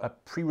week, a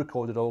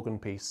pre-recorded organ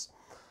piece.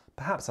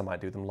 Perhaps I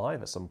might do them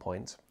live at some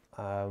point,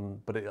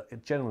 but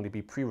it generally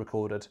be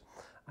pre-recorded,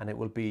 and it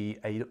will be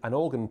an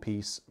organ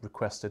piece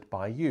requested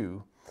by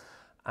you,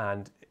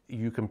 and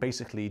you can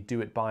basically do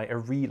it by a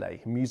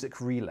relay, music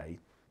relay.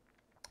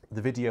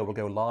 The video will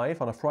go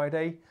live on a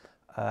Friday,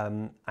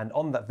 and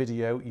on that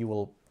video you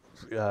will,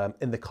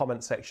 in the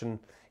comment section,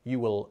 you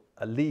will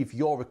leave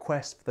your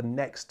request for the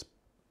next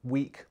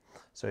week.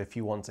 So if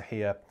you want to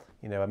hear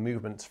a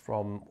movement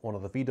from one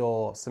of the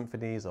Widor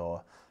symphonies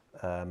or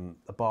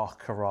a Bach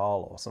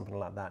chorale or something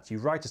like that, you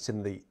write it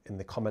in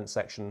the comment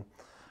section,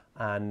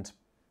 and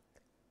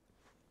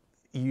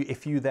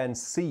if you then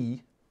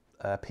see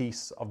a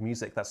piece of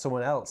music that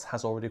someone else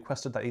has already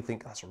requested that you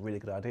think that's a really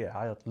good idea,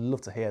 I'd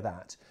love to hear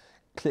that,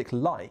 click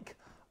like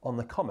on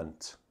the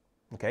comment.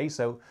 Okay,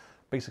 so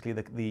basically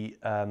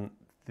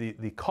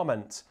the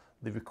comment,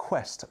 the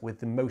request with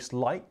the most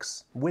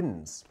likes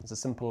wins. It's as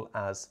simple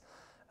as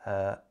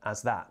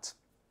that.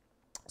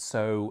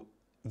 So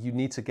you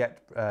need to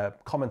get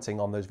commenting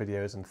on those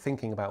videos and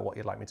thinking about what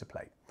you'd like me to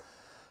play.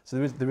 So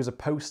there is a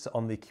post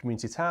on the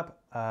community tab,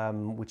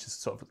 which has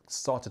sort of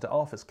started it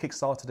off, it's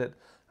kick-started it,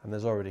 and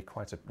there's already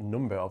quite a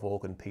number of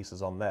organ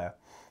pieces on there.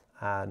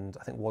 And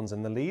I think one's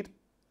in the lead.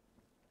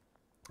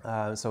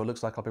 So it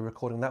looks like I'll be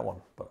recording that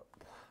one, but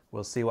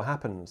we'll see what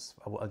happens.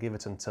 I'll give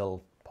it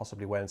until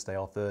possibly Wednesday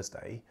or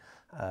Thursday,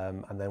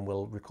 and then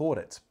we'll record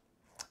it.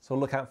 So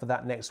look out for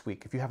that next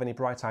week. If you have any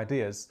bright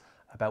ideas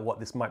about what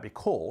this might be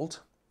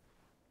called,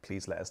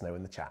 please let us know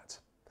in the chat.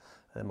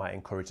 It might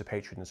encourage the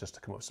patrons just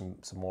to come up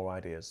with some more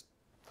ideas.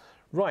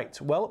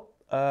 Right, well,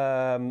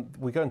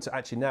 we're going to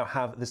actually now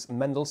have this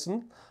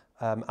Mendelssohn,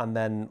 and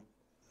then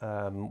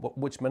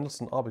which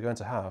Mendelssohn are we going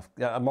to have?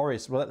 Yeah,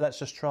 Maurice, well, let's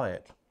just try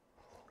it.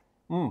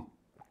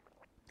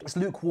 It's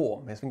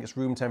lukewarm. I think it's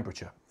room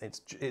temperature.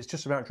 It's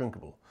just about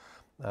drinkable,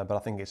 but I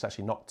think it's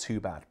actually not too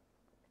bad.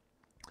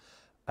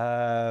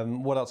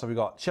 What else have we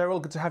got?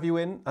 Cheryl, good to have you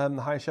in.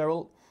 Hi,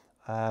 Cheryl.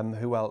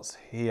 Who else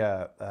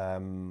here?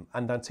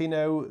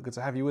 Andantino, good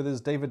to have you with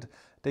us. David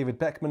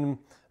Beckman,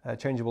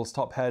 changeable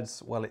stop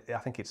heads. Well, I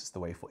think it's just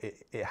the way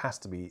it has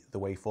to be the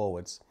way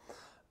forwards.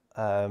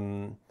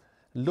 Lud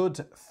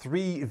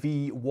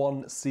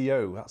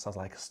 3v1co. That sounds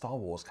like a Star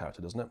Wars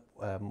character, doesn't it?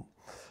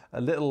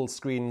 Little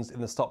screens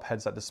in the stop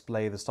heads that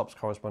display the stops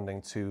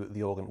corresponding to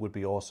the organ would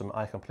be awesome.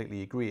 I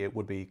completely agree. It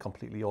would be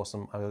completely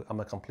awesome.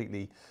 I'm a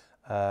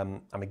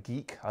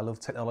geek. I love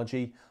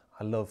technology.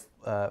 I love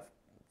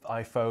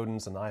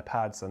iPhones and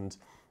iPads, and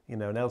an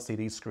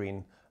LCD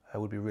screen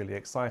would be really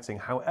exciting.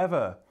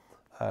 However,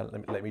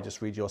 let me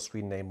just read your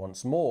screen name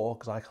once more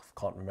because I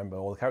can't remember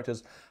all the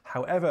characters.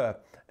 However,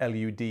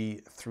 LUD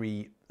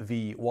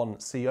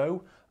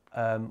 3v1co,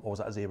 or was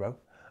that a 0?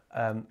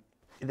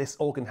 This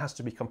organ has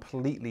to be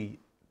completely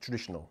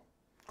traditional,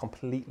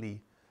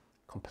 completely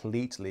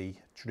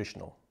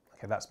traditional.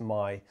 Okay, that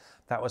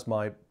was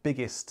my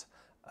biggest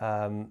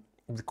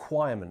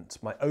requirement,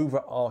 my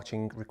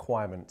overarching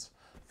requirement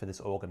for this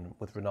organ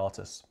with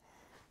Renatus.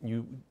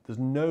 There's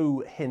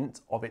no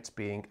hint of it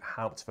being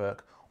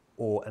Hauptwerk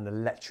or an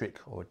electric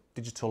or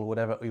digital,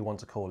 whatever you want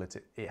to call it.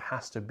 It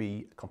has to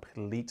be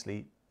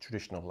completely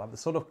traditional, like the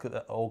sort of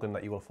organ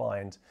that you will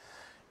find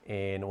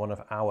in one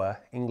of our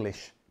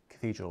English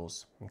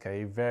cathedrals.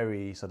 Okay,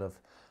 very sort of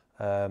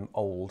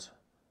old,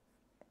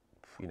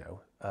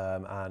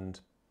 and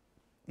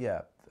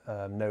yeah,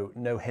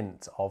 no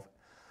hint of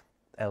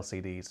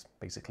LCDs.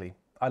 Basically,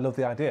 I love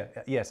the idea.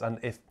 Yes, and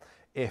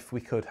if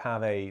we could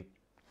have a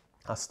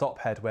stop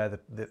head where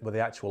the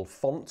actual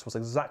font was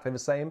exactly the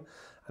same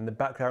and the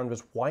background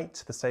was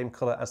white, the same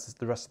color as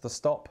the rest of the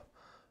stop,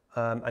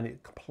 and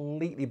it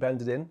completely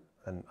blended in,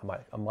 and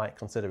I might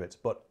consider it,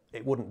 but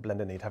it wouldn't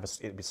blend in.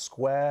 It'd be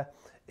square,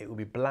 it would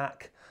be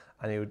black,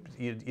 and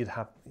you'd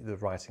have the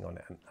writing on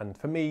it. And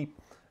for me,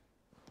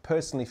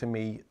 personally,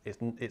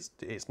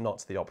 it's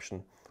not the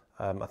option.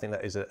 I think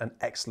that is an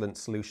excellent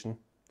solution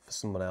for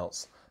someone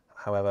else.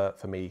 However,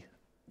 for me,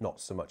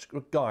 not so much.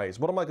 Guys,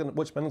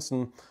 which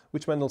Mendelssohn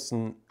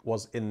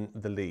was in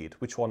the lead?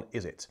 Which one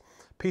is it?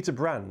 Peter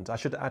Brand, I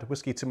should add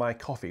whiskey to my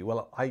coffee.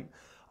 Well, I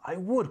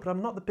would, but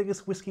I'm not the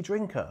biggest whiskey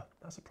drinker.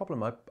 That's a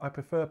problem. I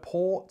prefer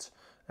port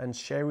and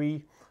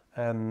sherry,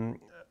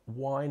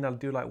 wine. I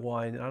do like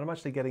wine, and I'm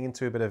actually getting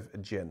into a bit of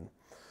gin.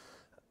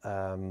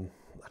 I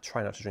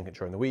try not to drink it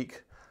during the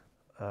week.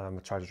 I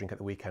try to drink at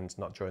the weekends,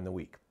 not during the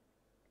week.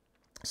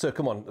 So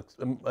come on,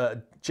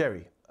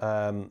 Jerry.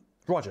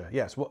 Roger,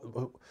 yes.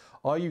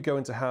 Are you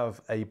going to have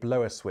a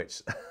blower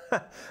switch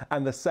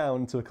and the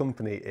sound to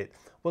accompany it?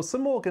 Well,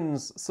 some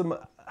organs, some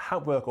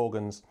Hauptwerk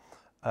organs,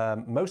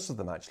 most of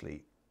them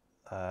actually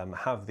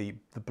have the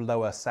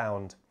blower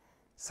sound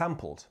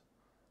sampled.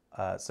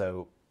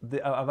 So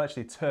I've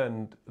actually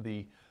turned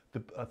I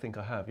think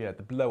I have, yeah,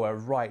 the blower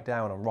right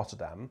down on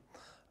Rotterdam.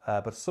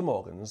 But some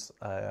organs,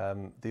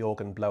 the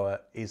organ blower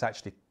is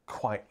actually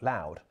quite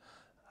loud.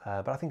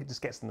 But I think it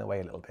just gets in the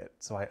way a little bit,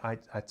 so I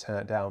turn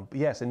it down. But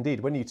yes, indeed,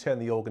 when you turn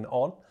the organ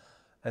on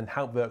and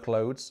Hauptwerk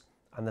loads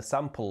and the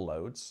sample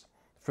loads,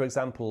 for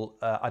example,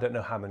 I don't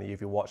know how many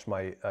of you watched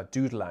my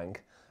Doodlang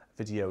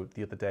video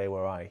the other day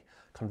where I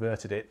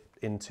converted it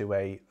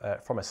into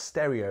from a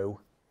stereo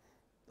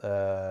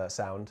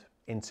sound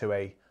into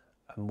a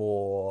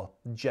more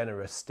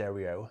generous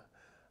stereo.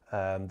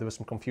 There was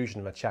some confusion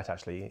in the chat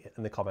actually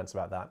in the comments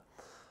about that.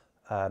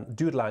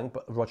 Doodlang,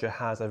 but Roger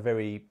has a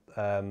very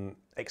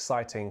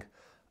exciting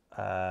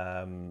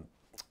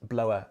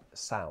blower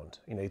sound.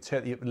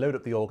 You load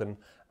up the organ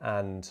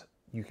and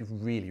you can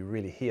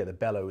really hear the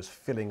bellows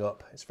filling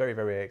up. It's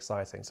very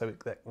exciting. So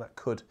that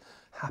could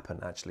happen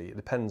actually. It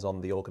depends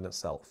on the organ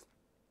itself.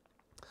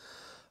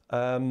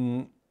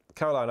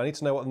 Caroline, I need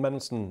to know what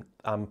Mendelssohn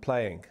I'm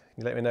playing. Can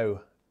you let me know,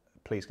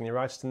 please? Can you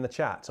write it in the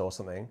chat or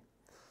something?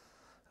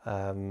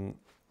 There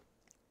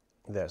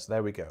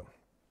we go.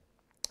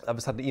 I've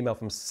just had an email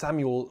from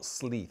Samuel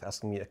Sleeth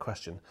asking me a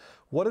question.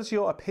 What is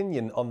your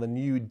opinion on the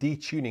new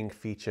detuning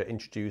feature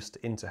introduced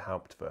into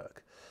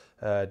Hauptwerk?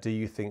 Do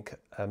you think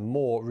a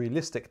more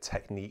realistic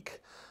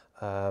technique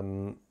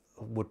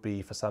would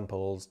be for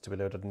samples to be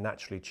loaded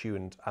naturally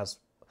tuned as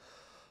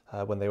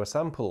when they were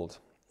sampled?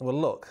 Well,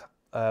 look,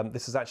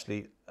 this is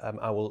actually,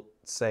 I will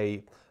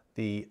say,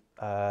 the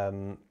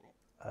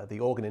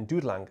organ in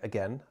Doodlang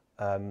again.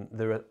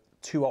 There are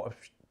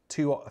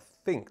I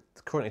think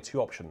currently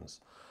two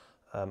options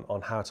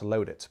on how to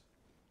load it.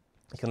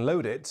 You can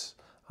load it,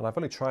 and I've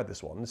only tried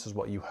this one. This is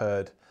what you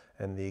heard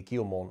in the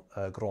Guillemot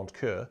Grand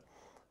Chœur,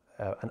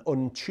 an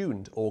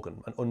untuned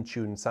organ, an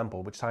untuned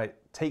sample, which I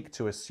take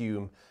to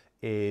assume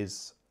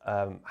is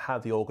how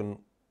the organ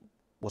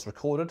was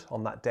recorded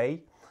on that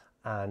day,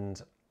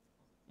 and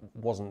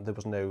there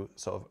was no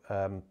sort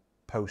of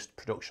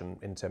post-production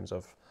in terms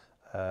of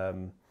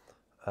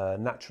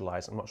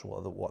naturalizing. I'm not sure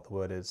what the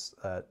word is.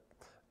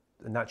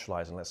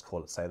 Naturalizing, let's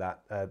call it, say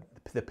that,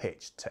 the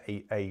pitch to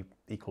A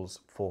equals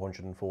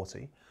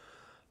 440.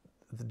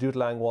 The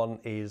Dudelang one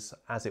is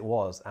as it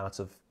was, out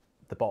of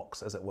the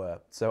box, as it were.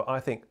 So I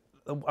think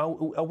I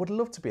would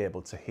love to be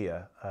able to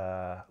hear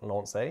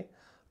Lancé,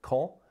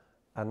 Caen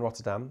and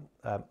Rotterdam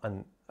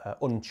and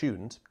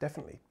untuned,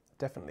 definitely.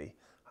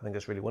 I think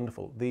it's really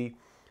wonderful. You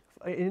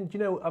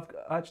know, I've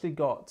actually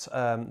got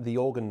the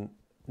organ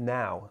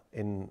now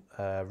in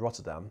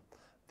Rotterdam,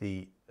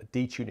 the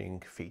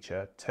detuning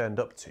feature turned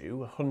up to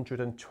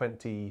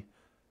 127.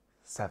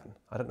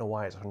 I don't know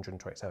why it's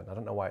 127. I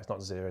don't know why it's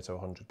not 0 to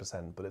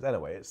 100%, but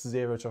anyway, it's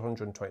 0 to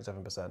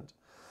 127%.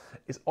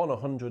 It's on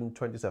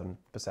 127%,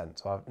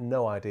 so I have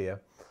no idea.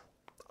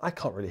 I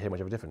can't really hear much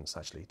of a difference,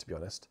 actually, to be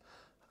honest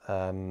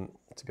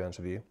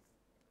with you.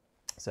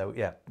 So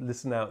yeah,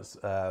 listen out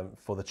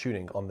for the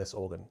tuning on this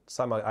organ.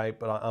 Sam, but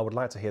I would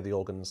like to hear the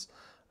organs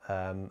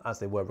as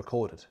they were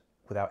recorded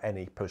without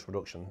any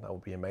post-production. That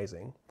would be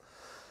amazing.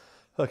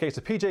 Okay,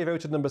 so PJ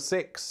voted number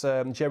 6,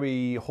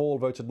 Jerry Hall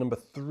voted number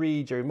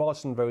 3, Jerry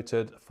Martin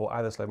voted for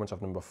Either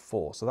Slavmanov number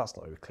 4. So that's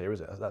not very clear, is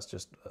it? That's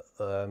just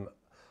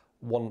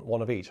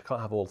one of each. I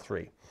can't have all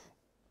 3.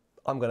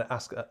 I'm going to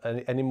ask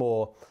any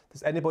more.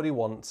 Does anybody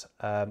want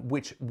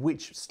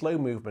which slow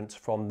movement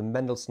from the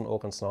Mendelssohn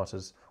organ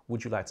sonatas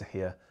would you like to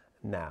hear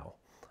now?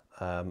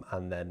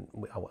 And then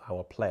I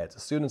will play it.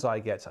 As soon as I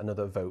get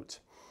another vote,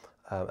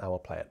 I will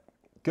play it.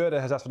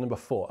 Gerda has asked for number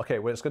 4. Okay,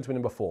 well, it's going to be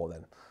number 4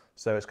 then.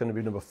 So it's going to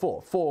be number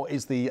 4. 4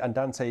 is the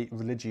Andante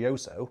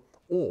Religioso,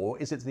 or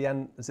is it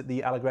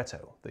the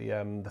Allegretto,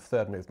 the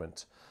third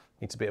movement?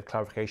 Needs a bit of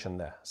clarification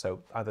there.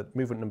 So either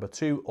movement number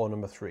 2 or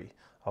number 3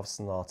 of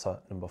Sonata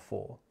number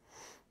 4.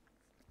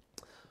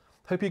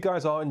 Hope you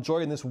guys are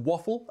enjoying this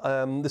waffle.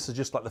 This is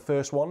just like the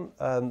first one.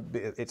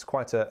 It's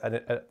quite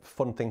a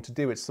fun thing to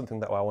do. It's something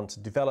that I want to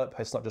develop.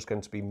 It's not just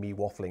going to be me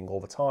waffling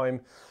all the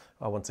time.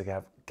 I want to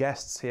have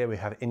guests here. We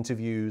have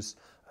interviews.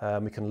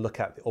 We can look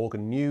at the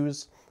organ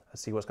news,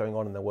 see what's going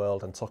on in the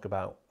world, and talk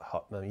about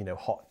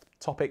hot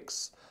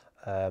topics,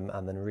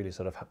 and then really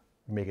sort of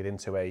make it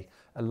into a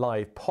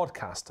live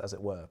podcast, as it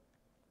were.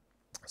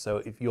 So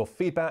if your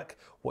feedback,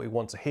 what you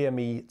want to hear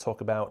me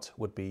talk about,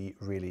 would be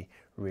really,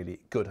 really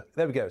good.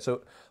 There we go.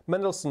 So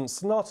Mendelssohn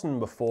Sonata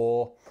number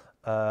 4,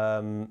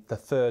 the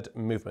third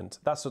movement.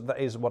 That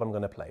is what I'm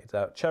going to play.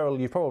 Cheryl,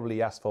 you've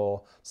probably asked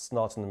for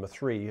Sonata number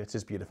 3. It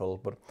is beautiful,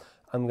 but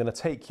I'm going to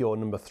take your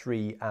number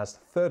 3 as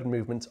third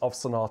movement of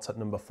Sonata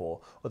number 4.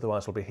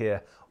 Otherwise, we'll be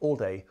here all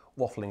day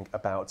waffling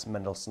about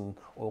Mendelssohn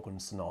organ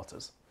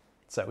sonatas.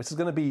 So this is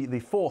going to be the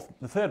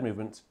third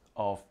movement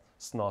of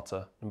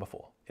Sonata number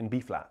 4 in B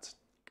flat.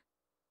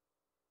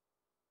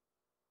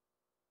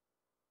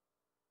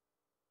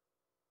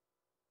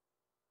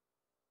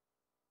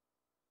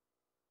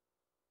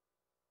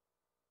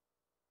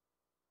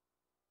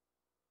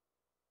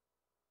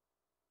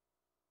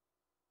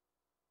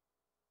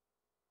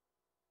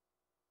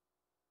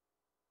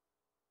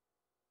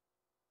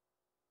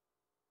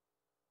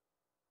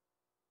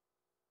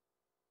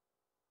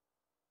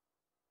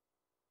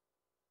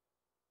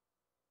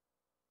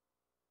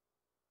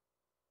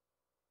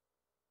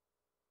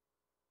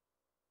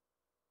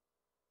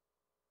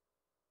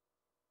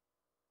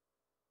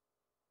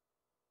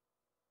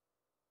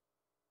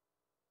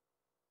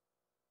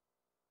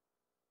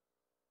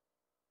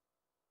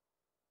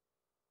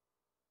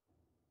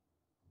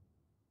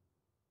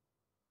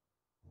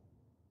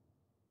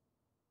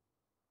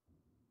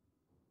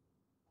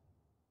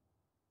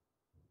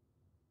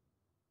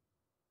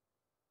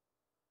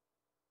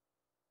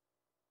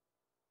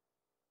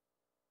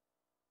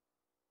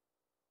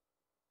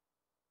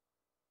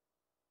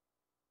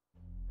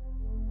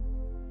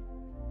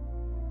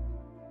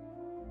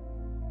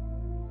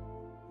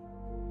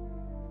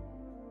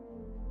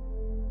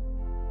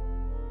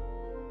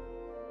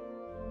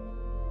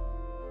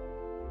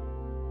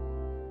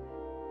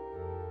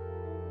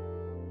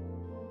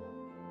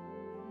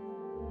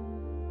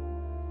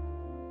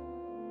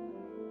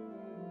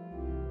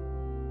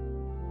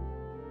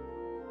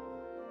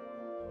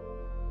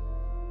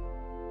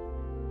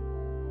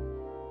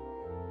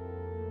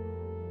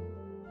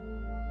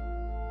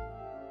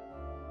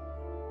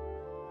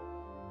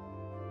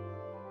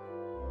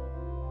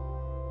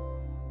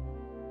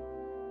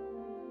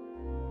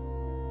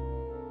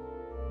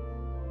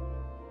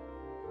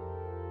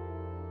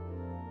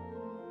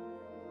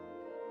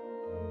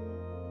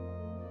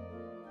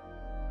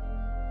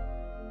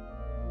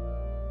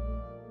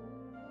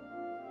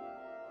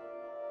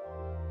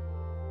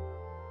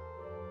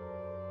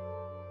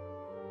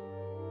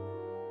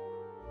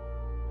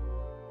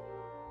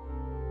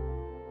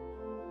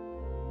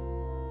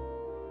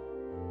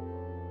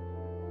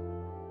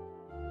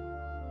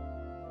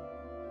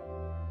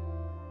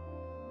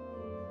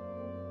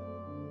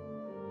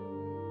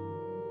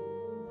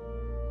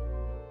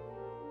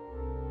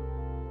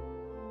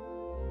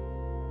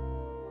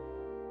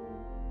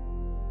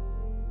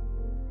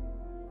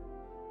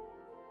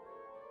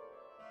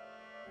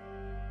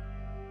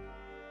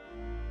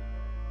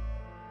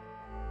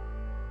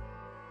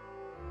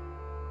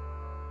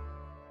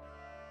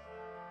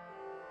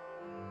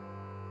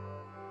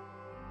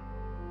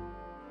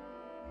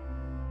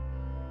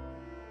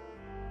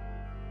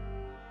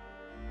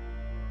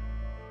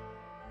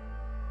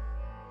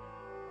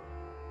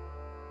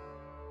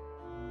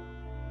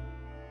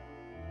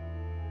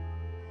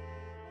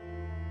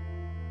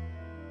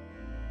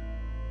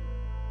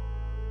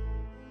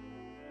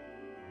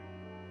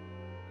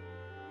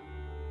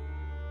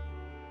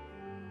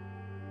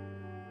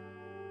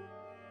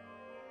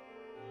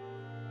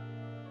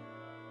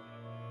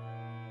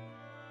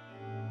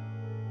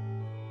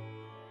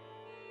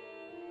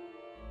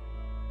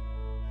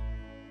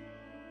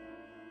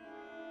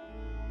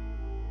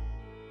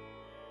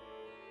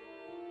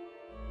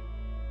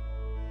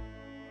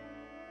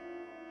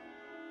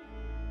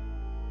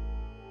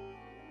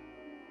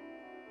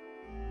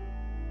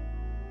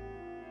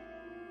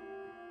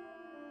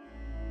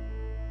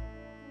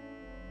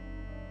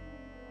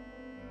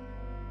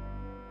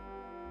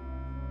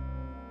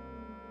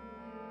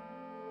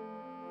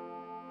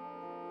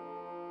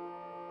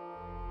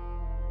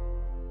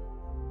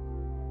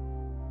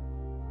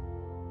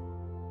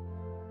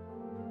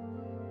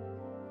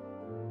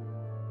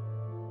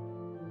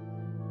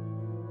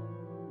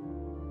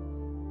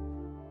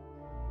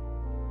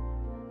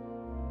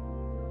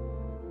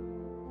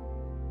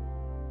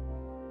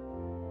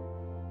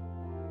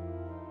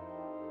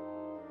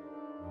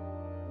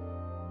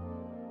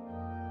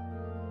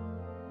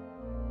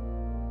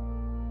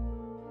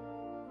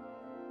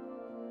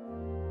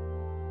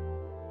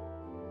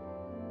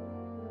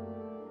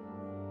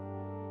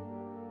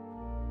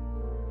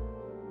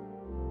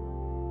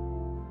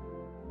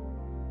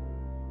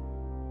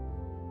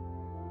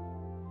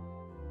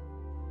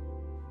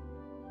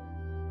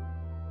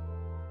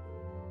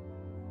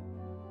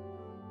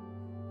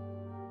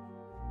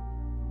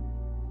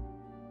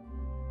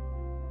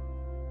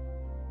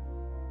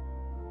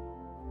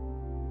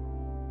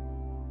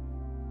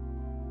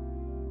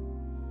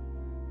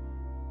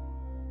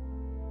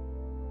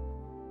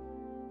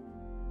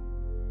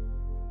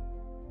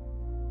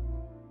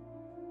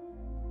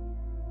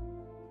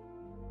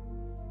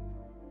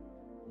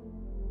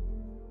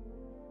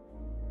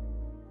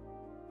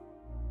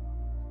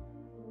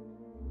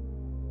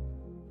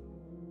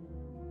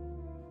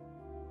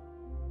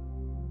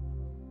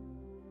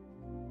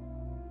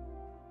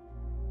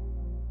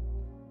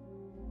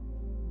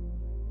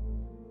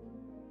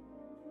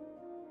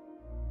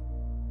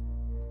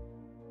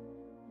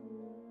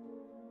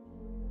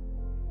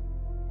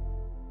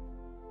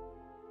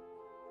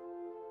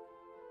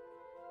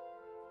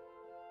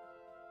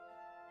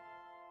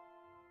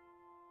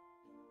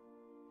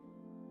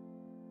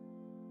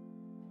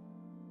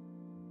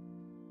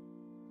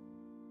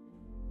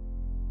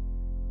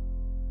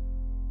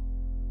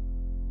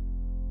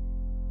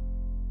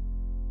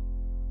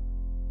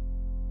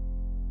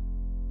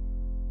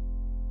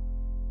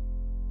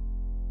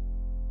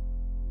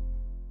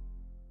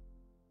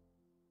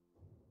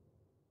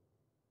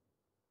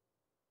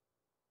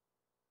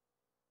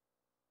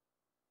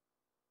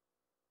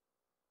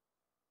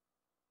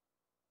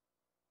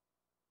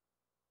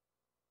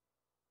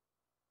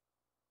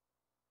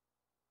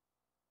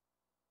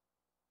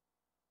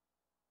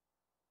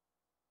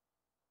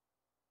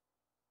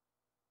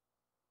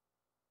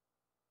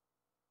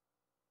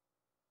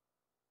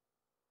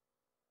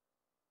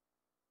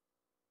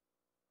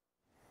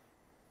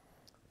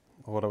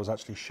 what I was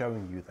actually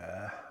showing you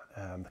there.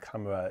 The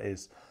camera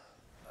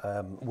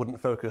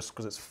wouldn't focus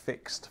because it's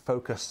fixed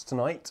focus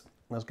tonight,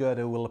 as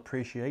Gerda will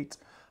appreciate.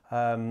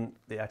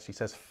 It actually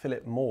says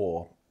Philip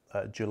Moore,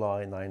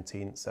 July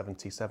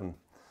 1977.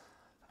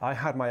 I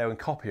had my own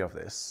copy of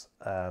this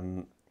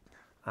and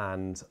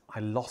I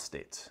lost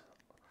it.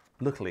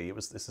 Luckily,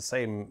 it's the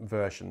same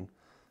version,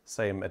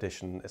 same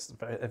edition. It's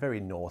a very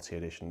naughty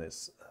edition.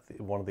 It's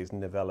one of these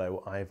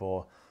Novello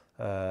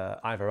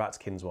Ivor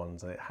Atkins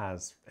ones, and it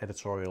has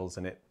editorials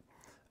in it.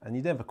 And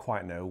you never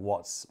quite know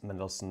what's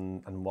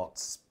Mendelssohn and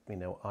what's,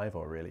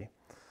 Ivor really.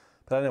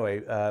 But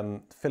anyway,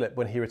 Philip,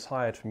 when he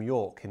retired from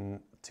York in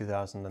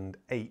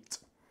 2008,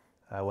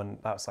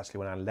 that's actually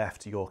when I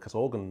left York as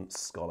organ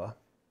scholar,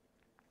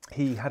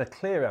 he had a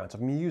clear out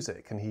of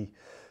music, and he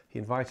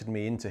invited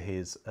me into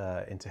his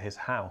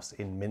house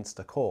in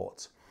Minster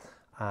Court,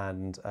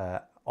 and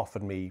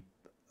offered me,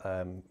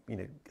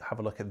 have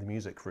a look at the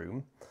music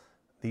room.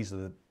 These are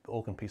the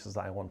organ pieces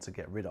that I want to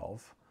get rid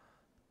of.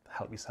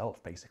 Help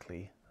yourself,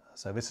 basically.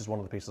 So this is one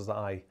of the pieces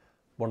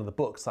one of the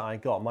books that I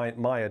got.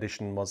 My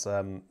edition was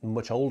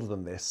much older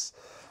than this,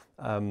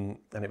 and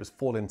it was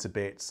falling to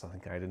bits. I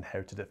think I'd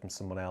inherited it from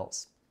someone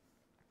else.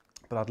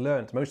 But I'd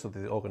learned most of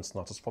the organ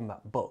sonatas from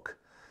that book,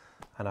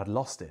 and I'd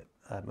lost it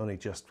only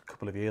just a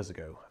couple of years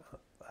ago.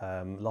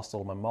 Lost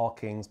all my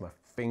markings, my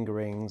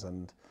fingerings,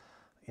 and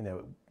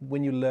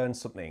when you learn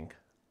something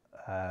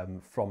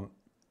from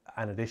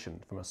an edition,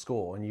 from a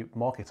score, and you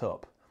mark it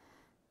up,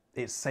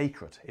 it's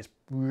sacred. It's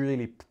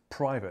really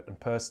private and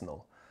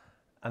personal.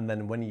 And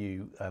then when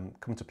you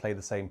come to play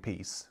the same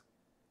piece,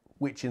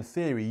 which in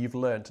theory you've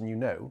learnt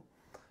and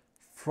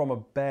from a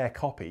bare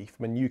copy,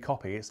 from a new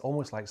copy, it's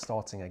almost like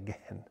starting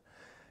again.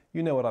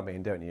 You know what I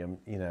mean, don't you?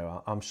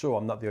 I'm sure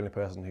I'm not the only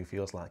person who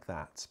feels like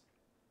that.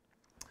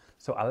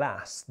 So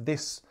alas,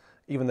 this,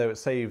 even though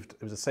it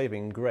was a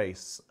saving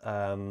grace,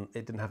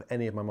 it didn't have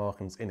any of my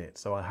markings in it,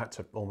 so I had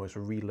to almost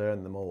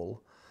relearn them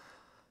all,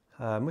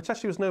 which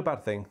actually was no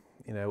bad thing.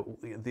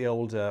 The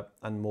older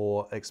and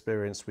more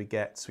experienced we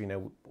get,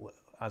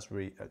 as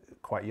we're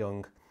quite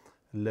young,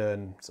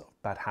 learn sort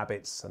of bad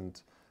habits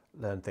and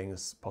learn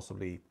things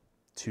possibly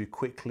too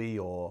quickly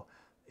or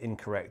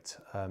incorrect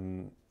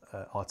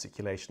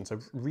articulation. So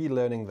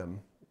relearning them,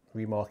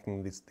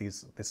 remarking this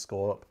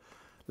score up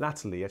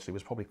latterly actually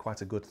was probably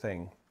quite a good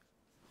thing.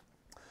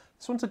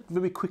 Just want to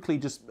very quickly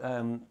just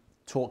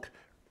talk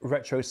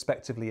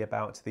retrospectively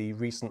about the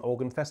recent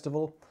organ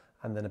festival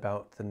and then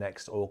about the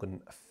next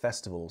organ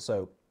festival.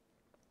 So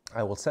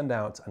I will send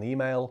out an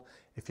email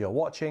if you're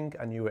watching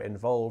and you were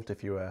involved,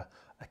 if you're a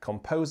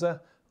composer,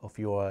 or if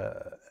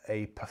you're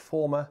a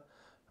performer.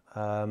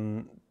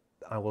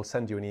 I will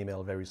send you an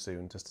email very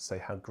soon just to say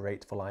how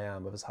grateful I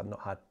am of us not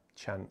had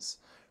chance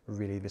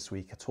really this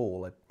week at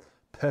all. I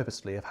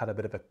purposely have had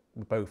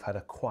we both had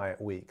a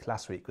quiet week.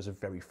 Last week was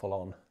very full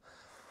on.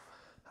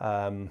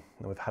 And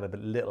we've had a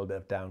little bit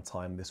of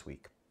downtime this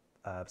week.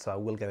 So I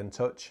will get in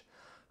touch.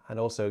 And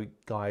also,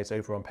 guys,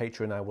 over on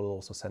Patreon, I will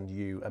also send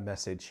you a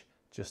message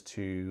just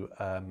to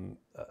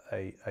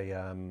a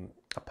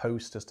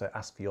post just to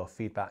ask for your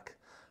feedback.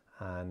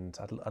 And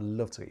I'd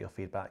love to get your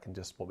feedback and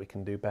just what we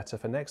can do better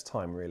for next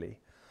time, really.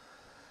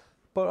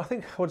 But I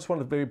think I just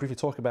wanted to very briefly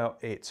talk about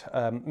it.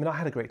 I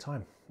had a great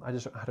time. I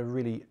just had a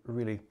really,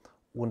 really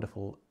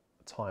wonderful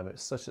time.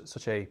 It's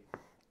such a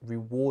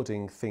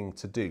rewarding thing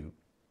to do.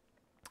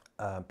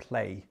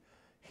 Play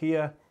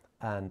here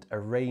and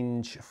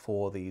arrange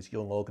for these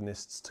young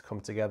organists to come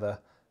together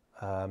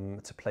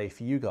to play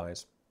for you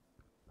guys.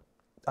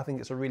 I think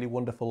it's a really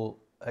wonderful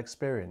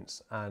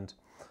experience, and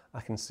I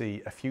can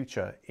see a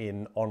future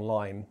in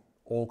online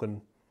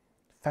organ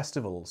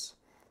festivals.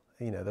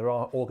 There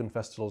are organ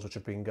festivals which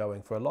have been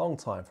going for a long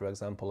time. For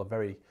example, a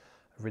very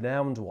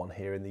renowned one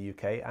here in the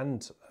UK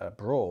and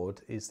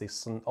abroad is the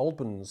St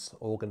Albans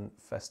Organ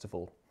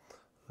Festival.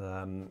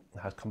 It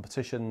has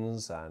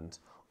competitions and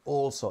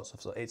all sorts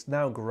of stuff. It's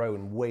now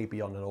grown way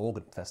beyond an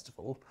organ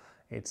festival.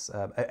 It's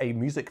a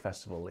music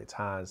festival. It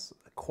has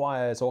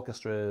choirs,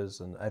 orchestras,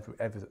 and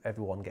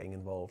everyone getting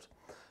involved.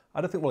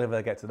 I don't think we'll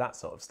ever get to that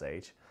sort of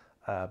stage,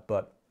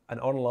 but an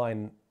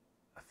online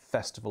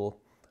festival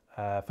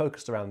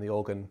focused around the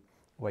organ,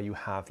 where you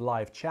have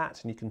live chat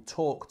and you can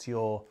talk to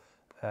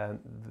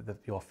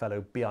your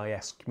fellow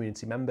BIS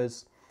community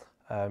members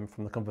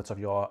from the comfort of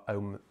your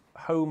own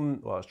home,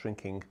 whilst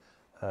drinking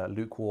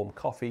lukewarm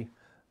coffee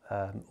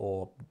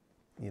or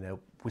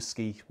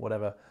whiskey,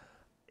 whatever.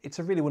 It's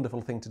a really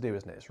wonderful thing to do,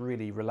 isn't it? It's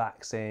really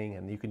relaxing,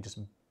 and you can just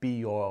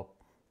be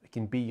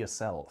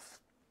yourself.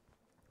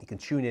 You can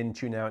tune in,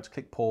 tune out,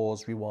 click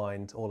pause,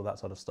 rewind, all of that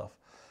sort of stuff,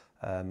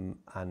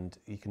 and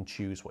you can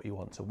choose what you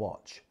want to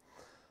watch.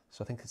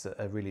 So I think it's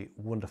a really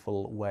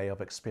wonderful way of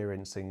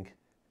experiencing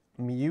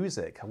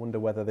music. I wonder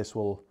whether this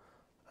will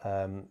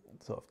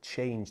sort of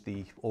change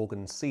the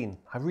organ scene.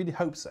 I really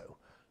hope so.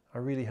 I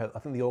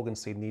think the organ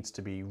scene needs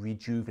to be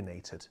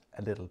rejuvenated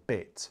a little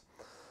bit.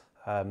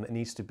 It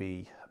needs to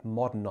be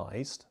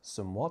modernised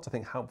somewhat. I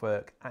think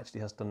Hauptwerk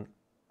actually has done.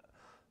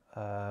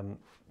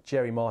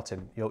 Jerry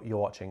Martin, you're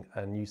watching,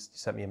 and you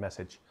sent me a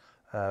message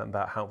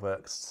about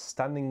Hauptwerk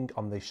standing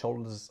on the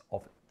shoulders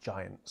of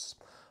giants,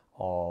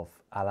 of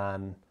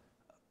Alain,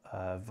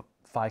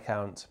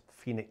 Viscount,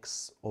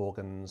 Phoenix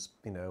organs,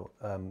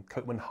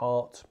 Copeman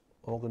Hart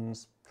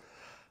organs.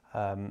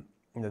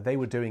 They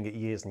were doing it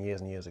years and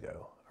years and years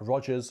ago.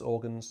 Rogers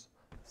organs,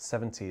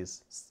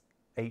 70s,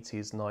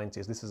 80s,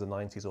 90s. This is a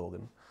 90s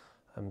organ.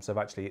 So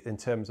actually, in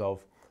terms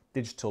of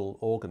digital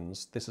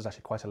organs, this is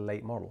actually quite a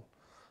late model.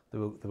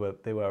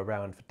 They were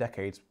around for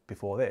decades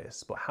before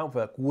this, but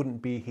Hauptwerk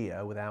wouldn't be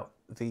here without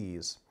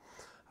these.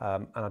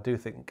 And I do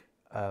think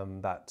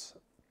that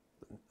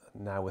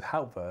now with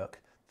Hauptwerk,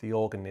 the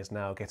organ is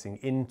now getting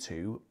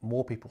into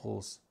more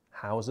people's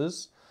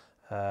houses.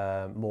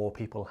 More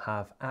people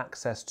have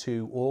access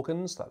to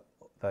organs that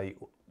they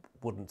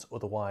wouldn't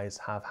otherwise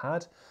have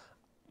had.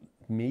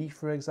 Me,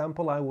 for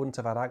example, I wouldn't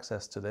have had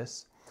access to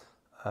this.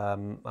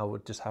 I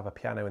would just have a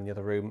piano in the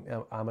other room.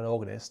 I'm an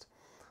organist,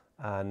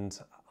 and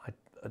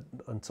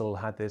until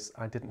I had this,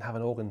 I didn't have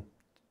an organ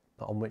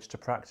on which to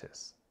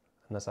practice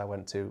unless I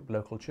went to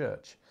local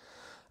church.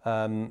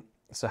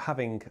 So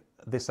having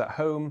this at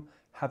home,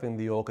 having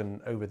the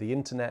organ over the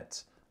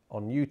internet,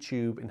 on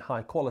YouTube in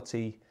high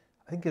quality,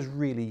 I think is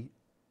really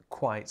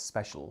quite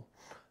special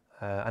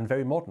and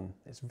very modern.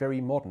 It's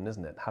very modern,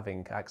 isn't it?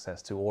 Having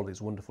access to all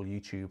these wonderful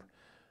YouTube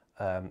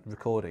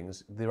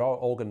recordings. There are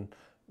organ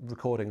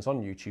recordings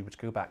on YouTube which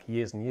go back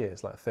years and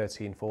years, like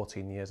 13,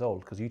 14 years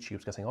old, because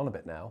YouTube's getting on a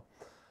bit now.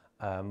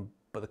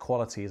 But the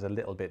quality is a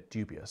little bit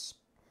dubious.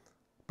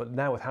 But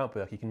now with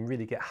Hauptwerk, you can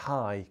really get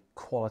high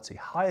quality,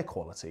 higher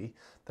quality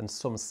than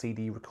some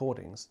CD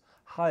recordings,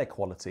 higher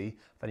quality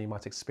than you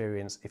might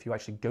experience if you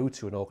actually go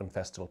to an organ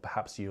festival.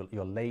 Perhaps you're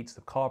late,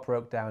 the car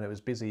broke down, it was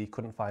busy, you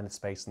couldn't find a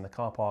space in the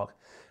car park,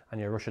 and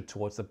you're ushered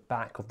towards the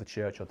back of the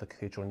church or the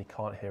cathedral and you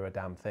can't hear a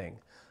damn thing.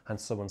 And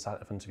someone's sat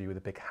in front of you with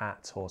a big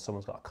hat, or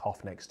someone's got a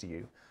cough next to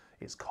you.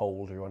 It's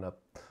cold, you're on a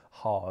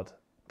hard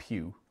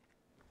pew,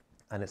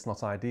 and it's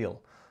not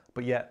ideal.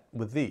 But yet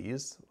with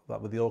these,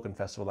 like with the organ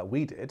festival that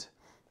we did,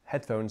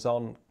 headphones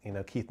on,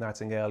 Keith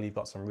Nightingale, you've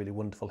got some really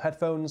wonderful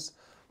headphones,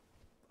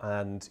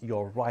 and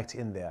you're right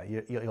in there.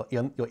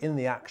 You're in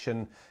the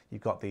action.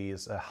 You've got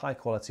these high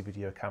quality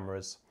video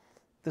cameras.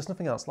 There's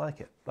nothing else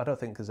like it. I don't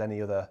think there's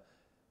any other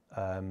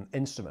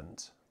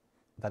instrument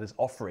that is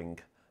offering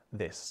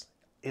this.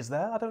 Is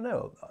there? I don't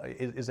know.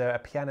 Is there a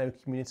piano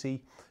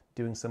community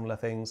doing similar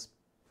things?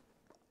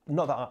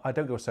 Not that I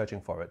don't go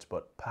searching for it,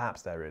 but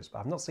perhaps there is. But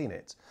I've not seen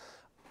it.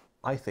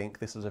 I think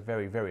this is a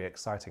very, very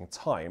exciting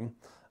time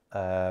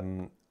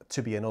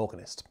to be an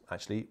organist,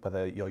 actually,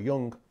 whether you're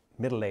young,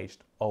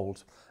 middle-aged,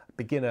 old,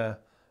 beginner,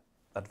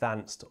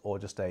 advanced, or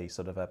just a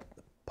sort of a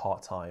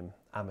part-time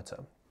amateur.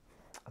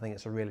 I think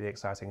it's a really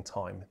exciting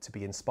time to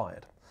be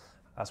inspired.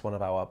 That's one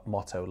of our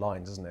motto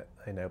lines, isn't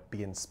it?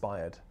 Be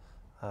inspired.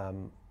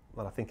 And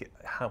I think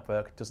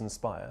Hauptwerk does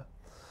inspire.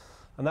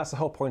 And that's the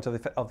whole point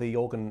of the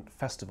organ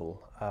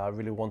festival. I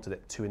really wanted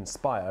it to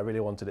inspire. I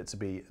really wanted it to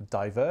be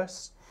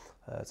diverse.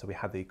 So we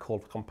had the call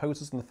for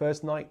composers on the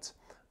first night,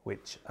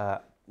 which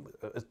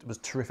was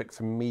terrific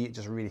for me. It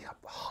just really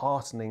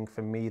heartening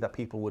for me that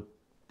people would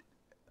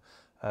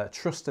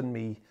trust in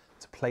me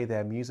to play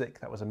their music.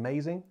 That was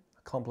amazing.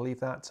 I can't believe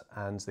that.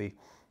 And the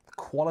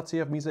quality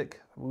of music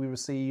we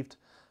received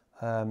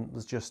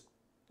was just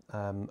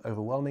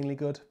overwhelmingly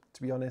good,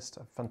 to be honest.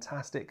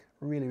 Fantastic,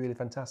 really, really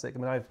fantastic. I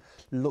mean, I've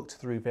looked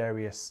through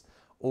various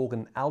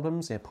organ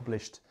albums,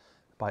 published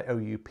by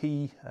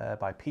OUP,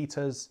 by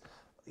Peters,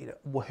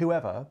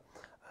 whoever,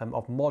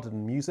 of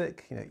modern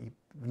music. You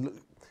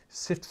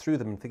sift through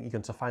them and think you're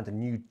going to find a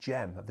new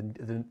gem,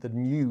 the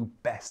new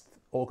best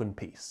organ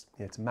piece,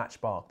 to match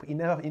Bach. But you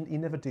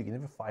never do. You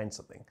never find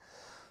something.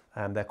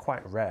 They're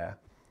quite rare.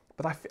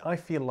 But I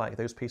feel like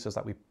those pieces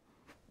that we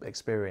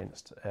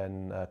experienced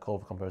in Call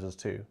for Composers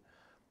 2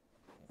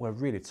 were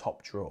really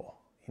top draw.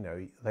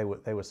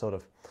 They were sort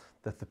of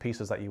the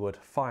pieces that you would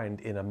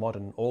find in a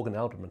modern organ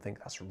album and think,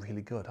 that's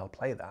really good. I'll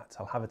play that.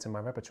 I'll have it in my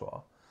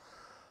repertoire.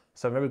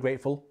 So I'm very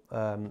grateful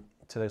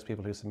to those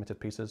people who submitted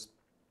pieces.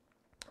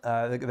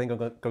 Then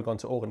going on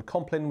to Organ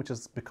Compline, which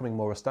is becoming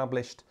more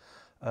established,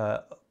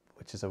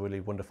 which is a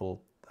really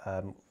wonderful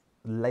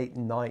late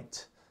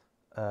night,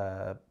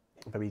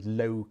 very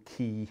low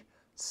key,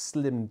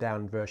 slimmed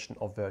down version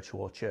of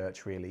Virtual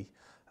Church, really,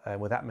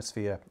 with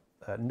atmosphere,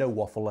 no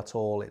waffle at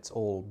all. It's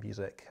all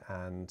music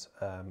and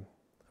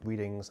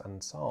readings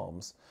and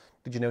psalms.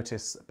 Did you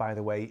notice, by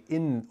the way,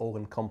 in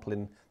Organ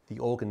Compline, the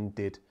organ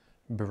did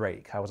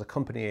break? I was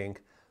accompanying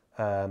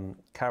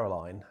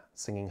Caroline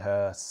singing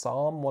her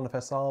psalm, one of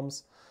her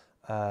psalms,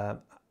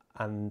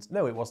 and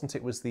no, it wasn't.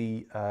 It was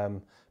the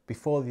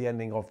before the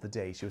ending of the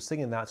day. She was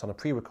singing that on a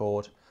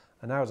pre-record,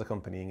 and I was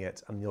accompanying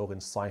it, and the organ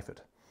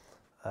ciphered.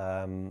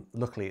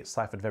 Luckily, it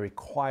ciphered very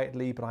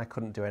quietly, but I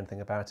couldn't do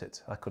anything about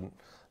it. I couldn't.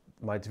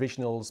 My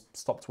divisionals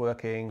stopped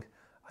working,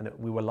 and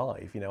we were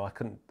live.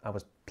 I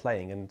was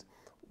playing, and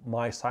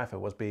my cipher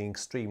was being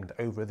streamed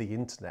over the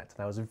internet,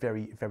 and I was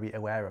very, very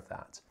aware of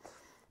that.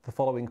 The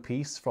following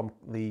piece from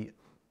the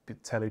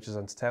Te Lucis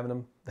and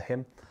Terminum, the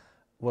hymn,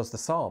 was the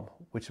psalm,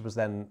 which was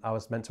then I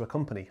was meant to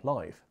accompany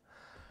live,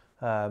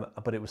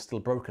 but it was still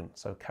broken.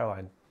 So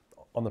Caroline,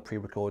 on the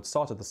pre-record,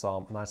 started the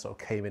psalm, and I sort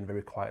of came in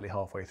very quietly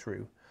halfway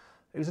through.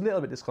 It was a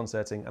little bit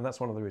disconcerting, and that's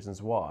one of the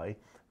reasons why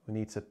we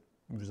need to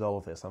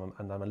resolve this. And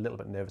I'm a little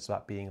bit nervous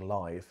about being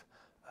live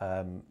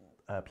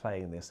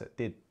playing this. It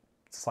did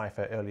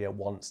cipher earlier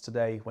once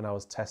today when I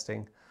was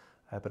testing,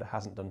 but it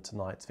hasn't done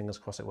tonight. Fingers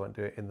crossed it won't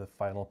do it in the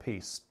final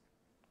piece.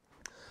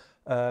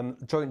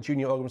 Joint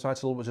Junior Organ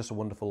Recital was just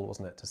wonderful,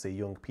 wasn't it, to see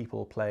young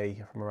people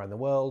play from around the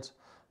world.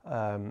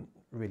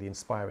 Really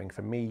inspiring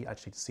for me,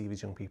 actually, to see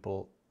these young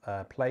people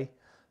play.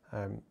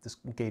 This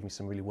gave me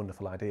some really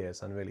wonderful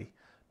ideas and really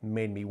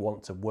made me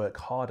want to work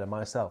harder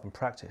myself and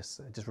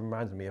practice. It just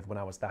reminded me of when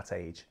I was that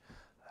age,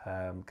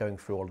 going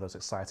through all of those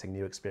exciting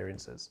new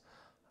experiences.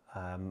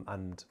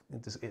 And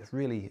it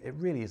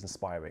really is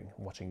inspiring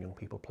watching young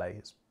people play.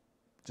 It's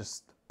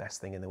just the best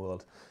thing in the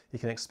world. You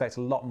can expect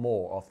a lot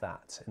more of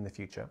that in the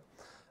future.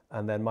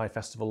 And then my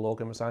festival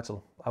organ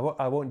recital.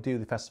 I won't do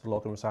the festival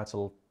organ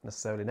recital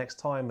necessarily next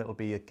time. It'll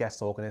be a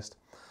guest organist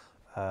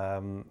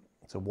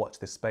to watch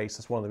this space.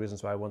 That's one of the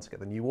reasons why I want to get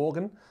the new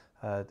organ,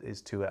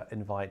 is to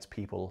invite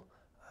people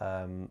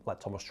like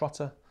Thomas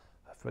Trotter,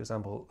 for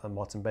example, and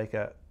Martin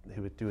Baker,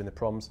 who are doing the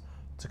proms,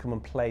 to come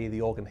and play the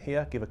organ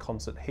here, give a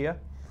concert here.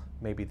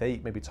 Maybe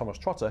Thomas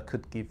Trotter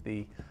could give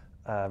the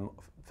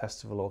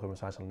festival organ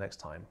recital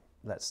next time.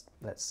 Let's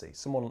see.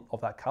 Someone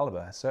of that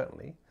calibre,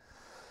 certainly.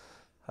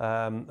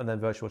 And then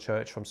virtual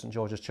church from St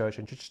George's Church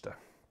in Chichester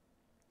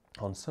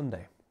on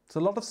Sunday. So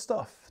a lot of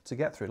stuff to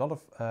get through, a lot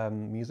of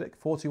music,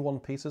 41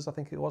 pieces I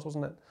think it was,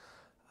 wasn't it?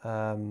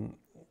 A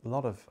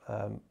lot of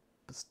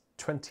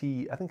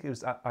 20, I think it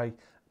was, I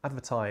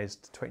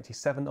advertised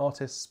 27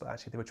 artists, but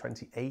actually there were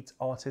 28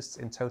 artists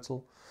in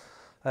total.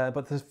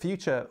 But the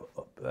future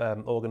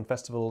organ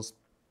festivals,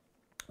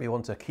 we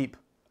want to keep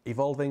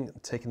evolving,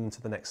 taking them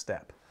to the next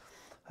step.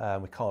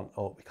 We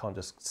can't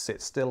just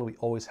sit still. We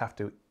always have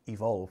to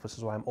evolve. This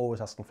is why I'm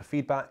always asking for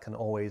feedback and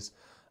always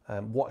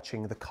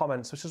watching the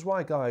comments, which is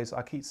why, guys,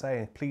 I keep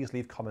saying, please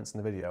leave comments in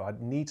the video. I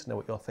need to know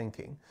what you're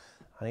thinking.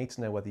 I need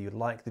to know whether you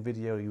like the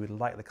video, you would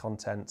like the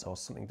content, or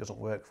something doesn't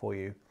work for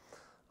you.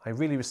 I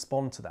really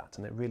respond to that,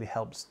 and it really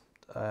helps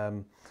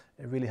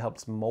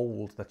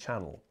mold the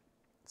channel.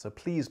 So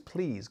please,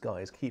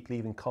 guys, keep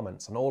leaving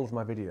comments on all of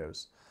my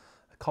videos.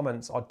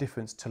 Comments are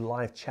different to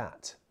live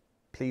chat.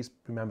 Please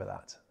remember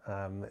that.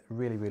 It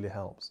really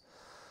helps.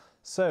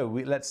 So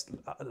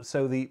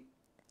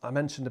I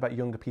mentioned about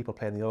younger people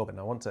playing the organ.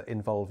 I want to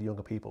involve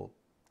younger people.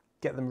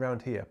 Get them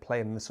around here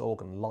playing this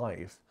organ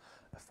live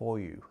for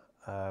you.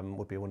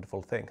 Would be a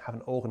wonderful thing. Have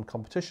an organ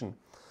competition.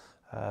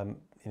 A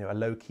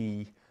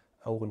low-key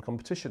organ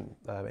competition.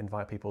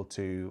 Invite people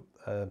to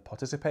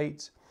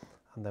participate,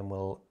 and then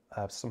we'll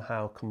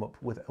somehow come up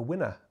with a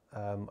winner,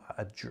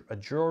 a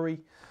jury,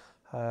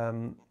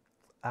 and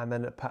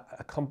then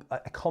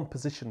a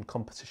composition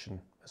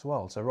competition as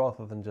well. So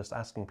rather than just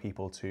asking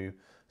people to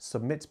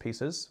submit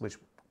pieces, which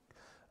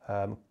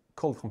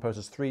Call of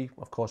Composers 3,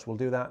 of course, we'll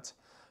do that,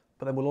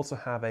 but then we'll also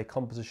have a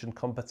composition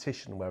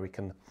competition where we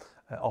can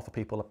offer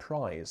people a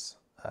prize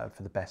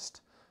for the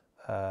best,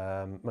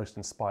 most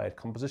inspired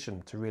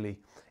composition, to really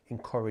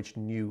encourage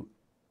new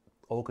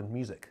organ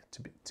music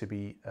to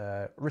be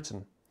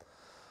written.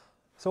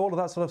 So all of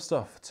that sort of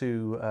stuff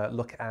to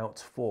look out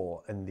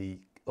for in the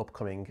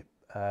upcoming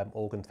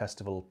organ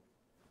festival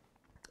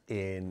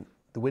in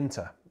the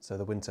winter. So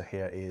the winter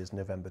here is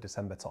November,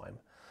 December time.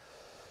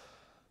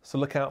 So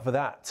look out for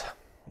that.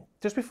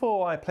 Just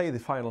before I play the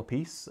final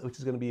piece, which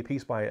is going to be a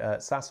piece by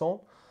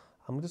Saint-Saëns,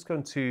 I'm just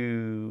going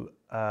to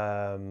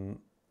I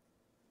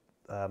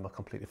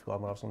completely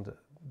forgot what I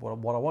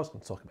was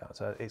going to talk about.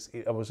 So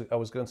I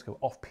was going to go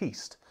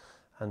off-piste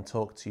and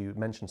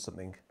mention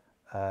something,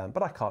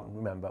 but I can't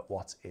remember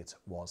what it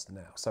was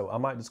now. So I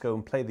might just go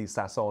and play these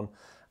Saint-Saëns,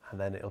 and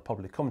then it'll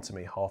probably come to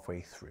me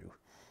halfway through.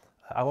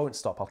 I won't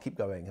stop, I'll keep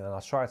going, and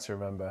I'll try to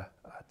remember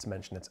to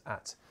mention it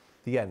at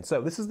the end.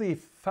 So this is the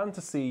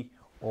Fantasie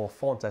or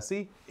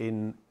Fantasie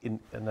in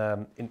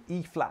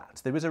E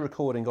flat. There is a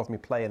recording of me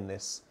playing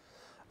this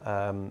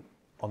on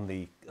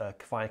the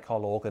McVeigh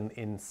organ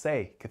in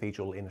Saint-Saëns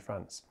Cathedral in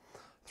France.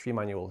 3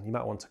 manual. You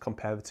might want to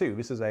compare the two.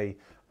 This is a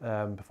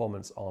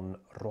performance on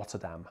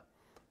Rotterdam.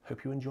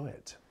 Hope you enjoy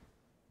it.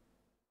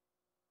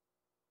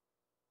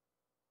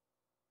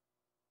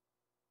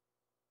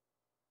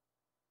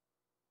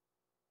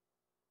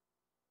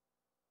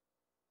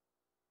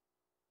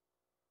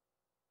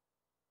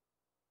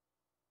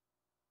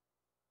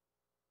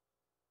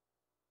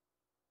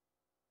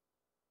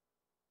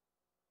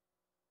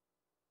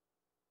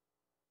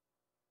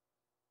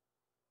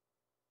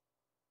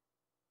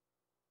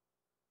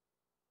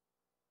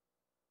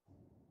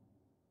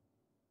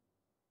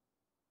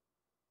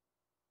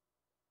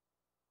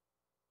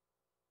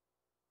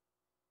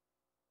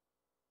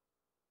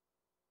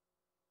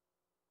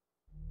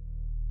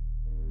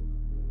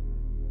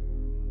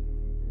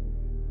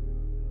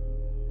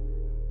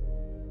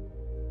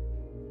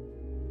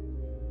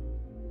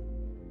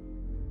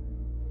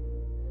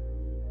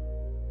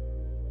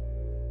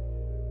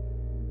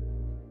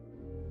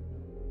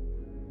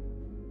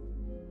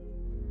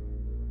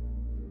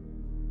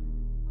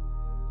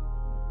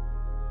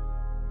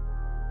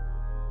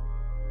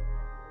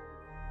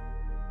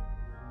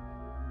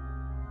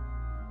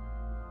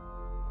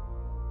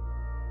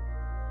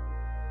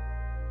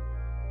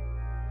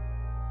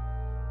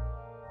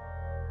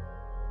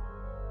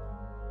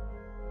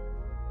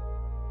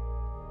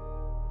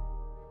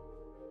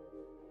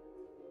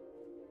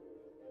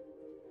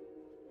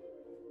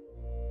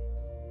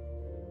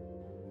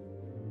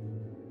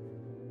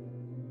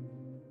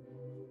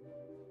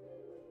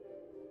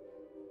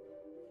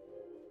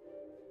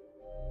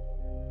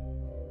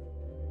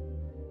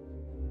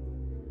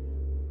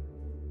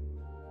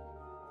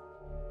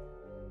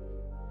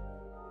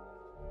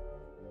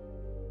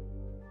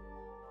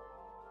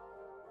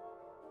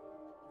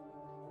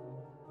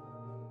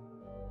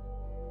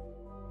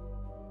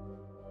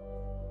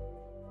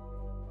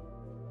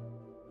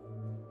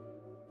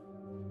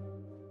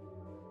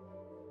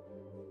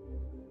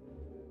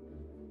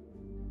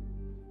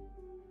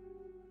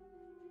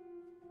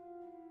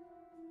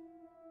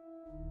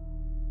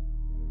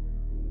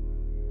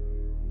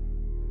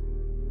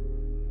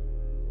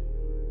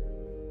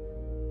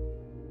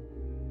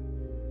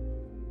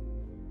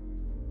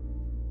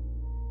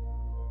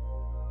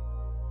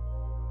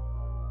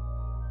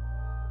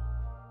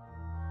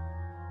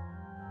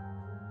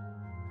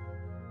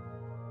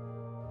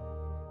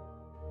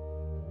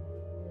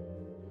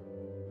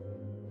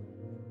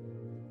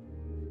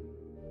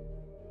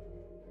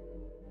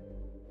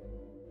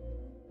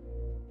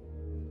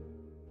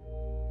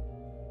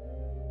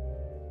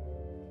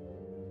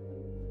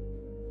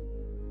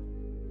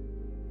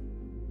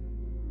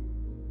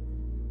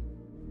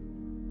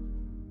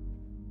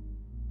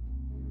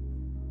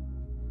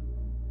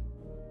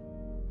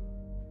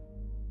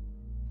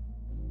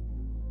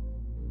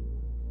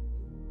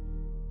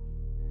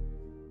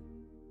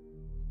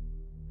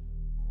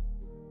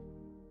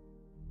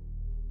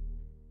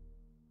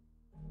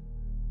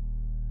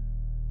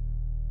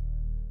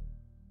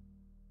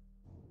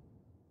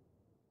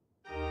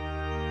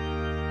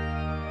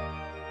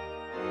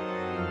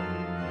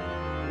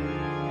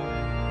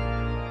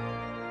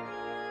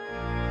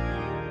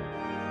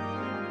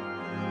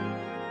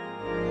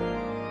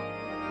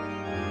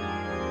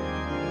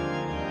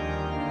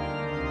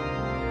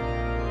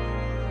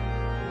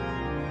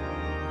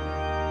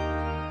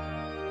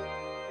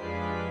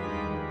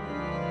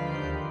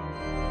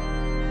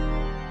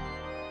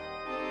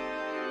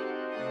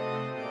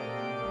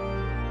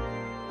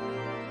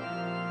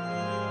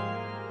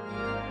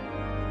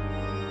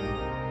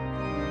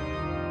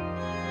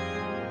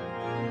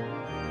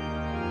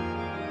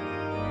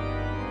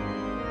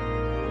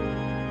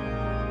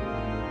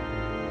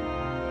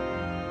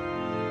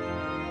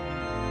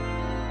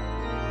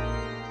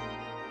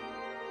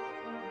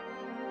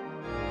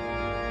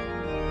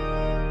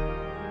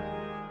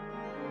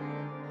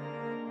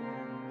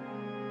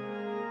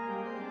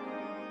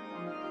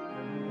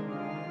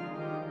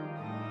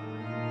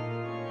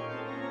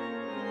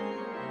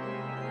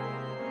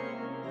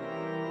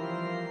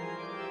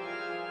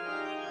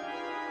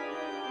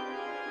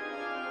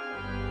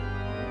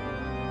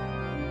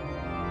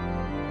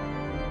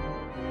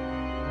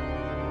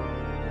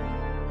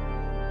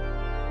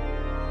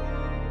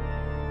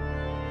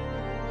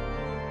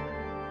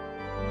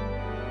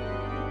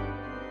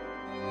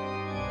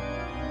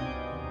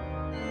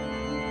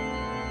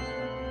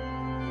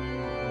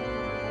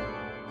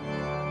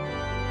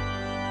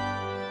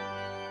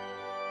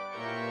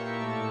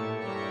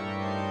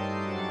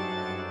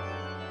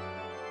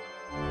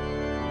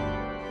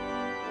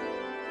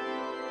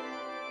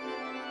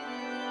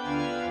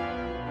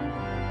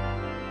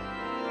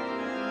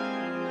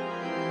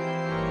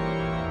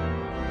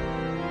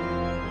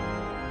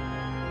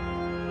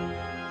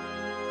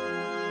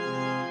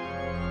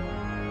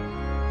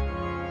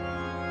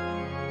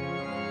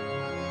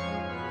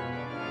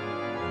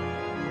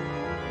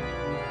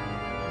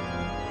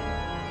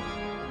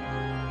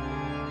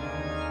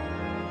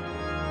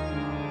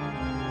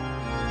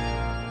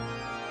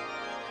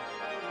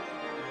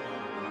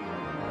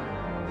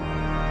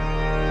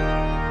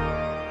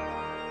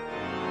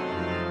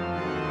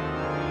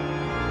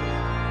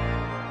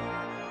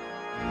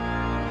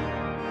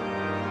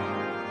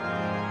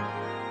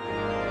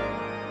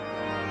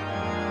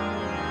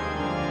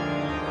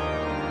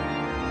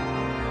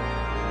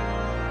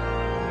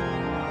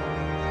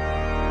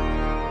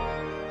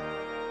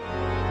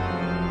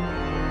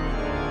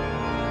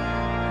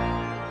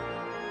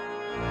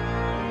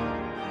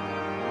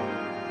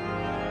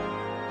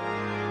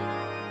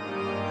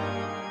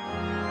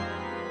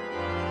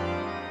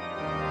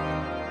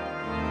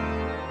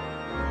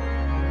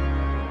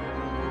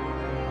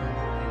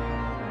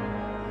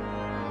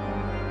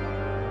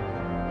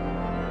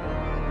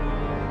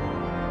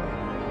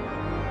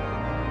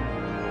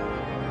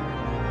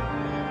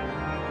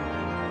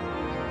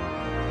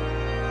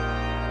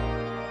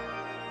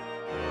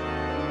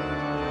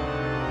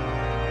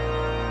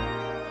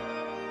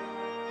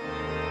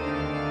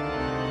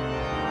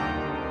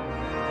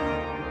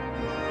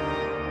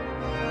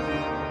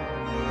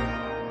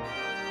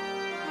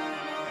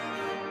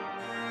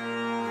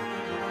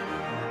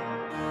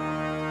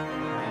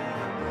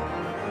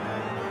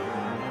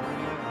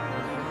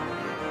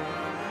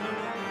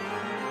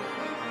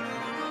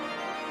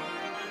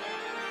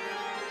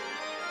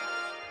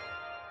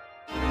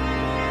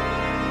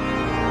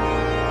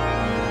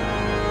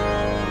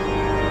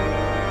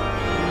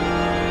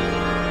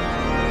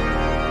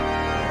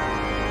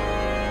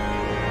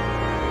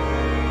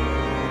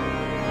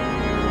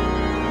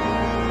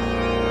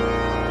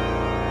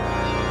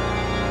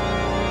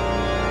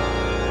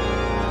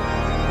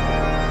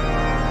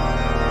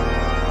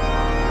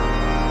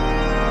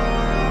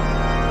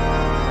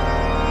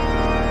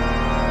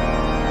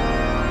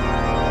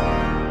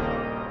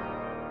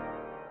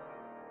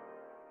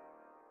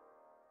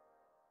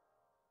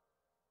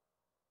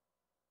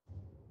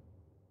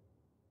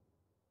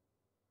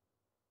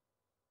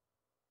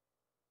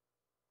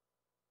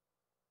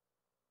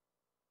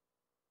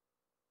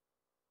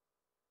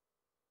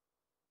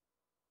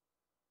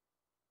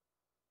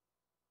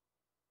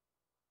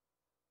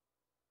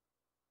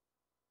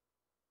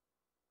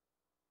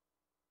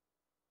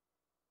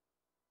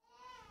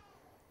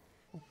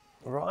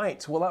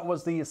 Right, well that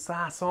was the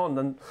Saint-Saëns,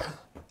 and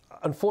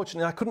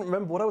unfortunately I couldn't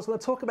remember what I was going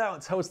to talk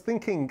about. I was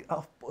thinking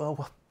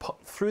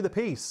through the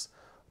piece,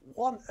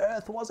 what on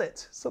earth was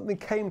it? Something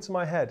came to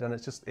my head and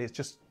it's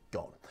just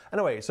gone.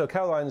 Anyway, so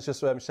Caroline's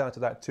just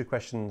shouted out 2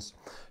 questions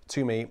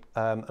to me,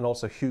 and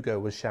also Hugo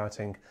was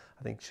shouting,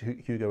 I think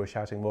Hugo was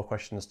shouting more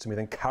questions to me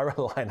than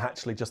Caroline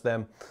actually just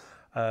then.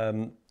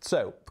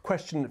 So the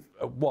question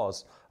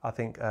was, I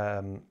think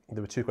there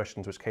were 2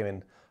 questions which came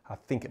in, I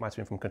think it might have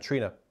been from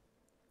Katrina.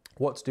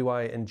 What do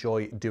I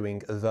enjoy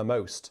doing the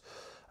most?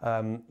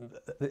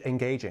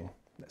 Engaging,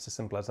 it's as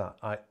simple as that.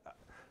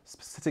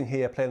 Sitting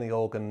here playing the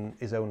organ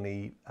is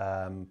only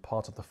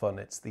part of the fun.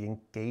 It's the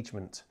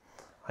engagement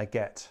I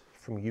get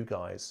from you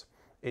guys.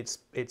 It's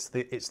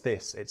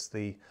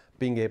the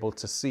being able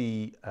to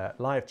see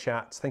live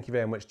chats. Thank you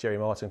very much, Jerry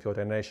Martin, for your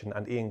donation,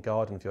 and Ian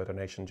Garden for your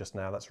donation just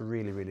now. That's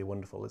really, really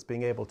wonderful. It's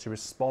being able to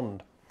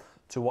respond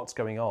to what's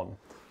going on.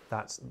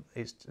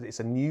 It's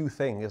a new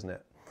thing, isn't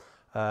it?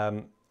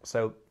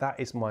 So that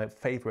is my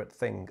favourite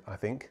thing, I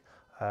think,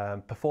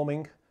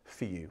 performing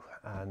for you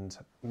and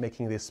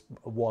making this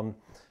one.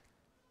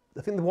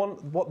 I think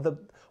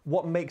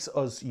what makes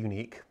us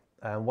unique,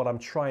 what I'm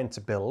trying to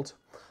build,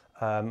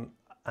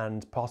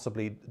 and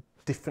possibly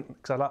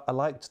different, because I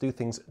like to do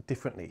things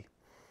differently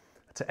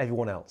to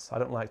everyone else. I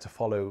don't like to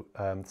follow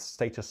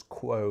status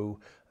quo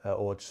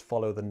or just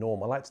follow the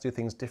norm. I like to do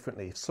things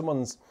differently. If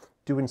someone's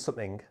doing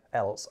something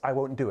else, I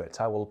won't do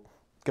it. I will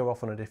go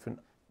off on a different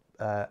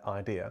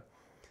idea.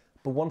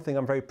 But one thing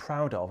I'm very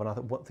proud of, and I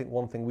think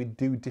one thing we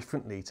do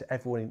differently to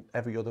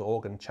every other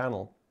organ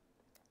channel,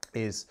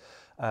 is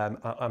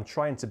I'm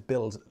trying to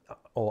build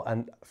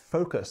and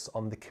focus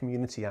on the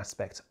community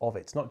aspect of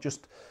it. It's not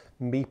just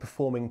me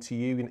performing to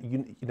you.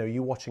 You know,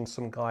 you watching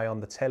some guy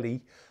on the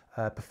telly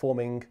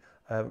performing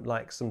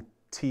like some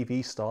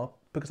TV star,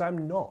 because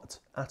I'm not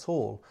at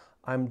all.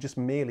 I'm just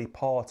merely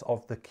part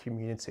of the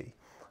community.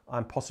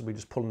 I'm possibly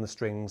just pulling the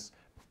strings,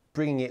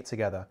 bringing it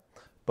together.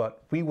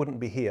 But we wouldn't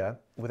be here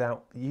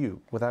without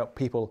you, without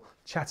people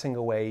chatting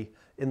away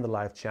in the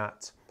live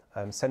chat,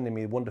 sending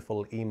me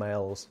wonderful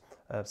emails,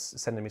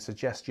 sending me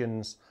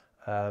suggestions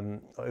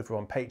over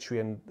on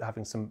Patreon,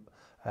 having some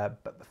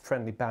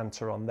friendly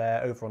banter on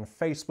there, over on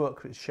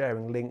Facebook,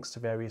 sharing links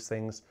to various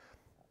things.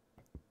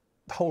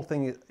 The whole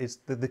thing is,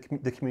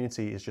 the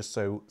community is just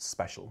so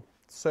special,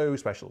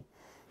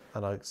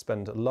 and I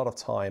spend a lot of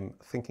time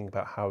thinking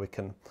about how we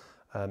can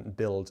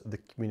build the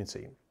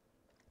community.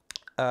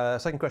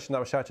 Second question that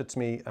was shouted to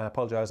me, I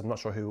apologise, I'm not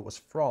sure who it was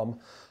from,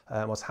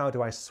 was how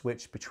do I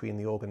switch between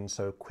the organs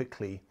so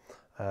quickly?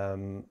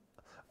 Well,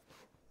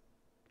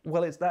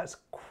 it's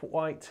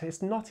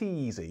not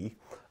easy,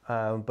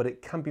 but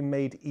it can be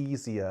made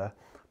easier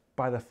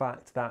by the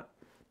fact that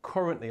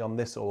currently on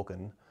this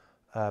organ,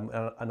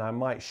 and I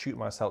might shoot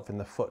myself in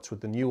the foot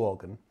with the new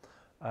organ,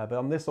 but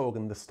on this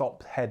organ the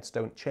stop heads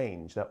don't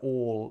change, they're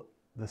all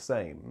the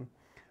same,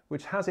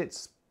 which has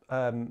its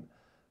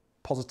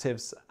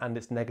positives and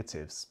its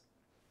negatives.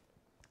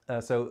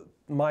 So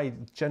my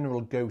general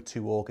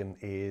go-to organ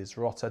is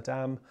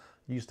Rotterdam.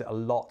 Used it a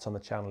lot on the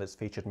channel. It's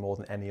featured more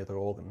than any other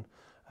organ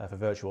for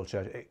virtual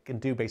church. It can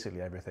do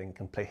basically everything. It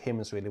can play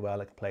hymns really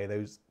well. It can play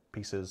those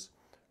pieces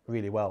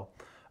really well.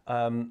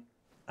 And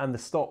the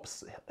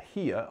stops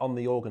here on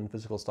the organ,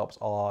 physical stops,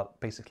 are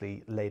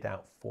basically laid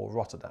out for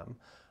Rotterdam.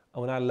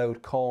 And when I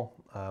load Caen,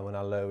 when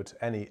I load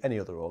any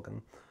other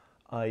organ,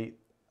 I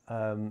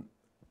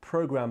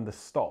program the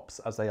stops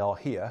as they are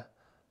here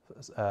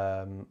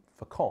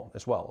for Caen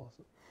as well.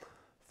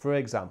 For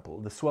example,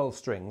 the swell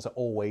strings are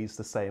always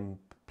the same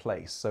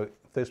place. So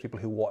those people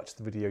who watched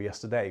the video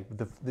yesterday,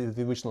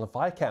 the original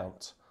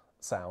Viscount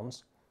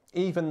sounds,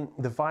 even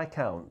the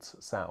Viscount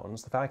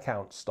sounds, the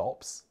Viscount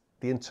stops,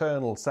 the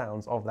internal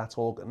sounds of that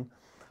organ,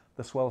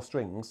 the swell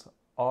strings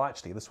are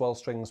actually the swell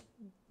strings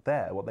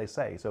there, what they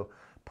say. So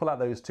pull out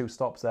those 2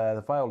 stops there,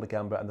 the viol de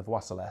gambe and the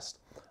voix celeste.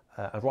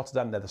 At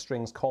Rotterdam, they're the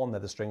strings, Caen, they're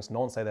the strings,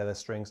 Nantes, they're the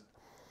strings.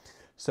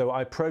 So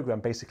I program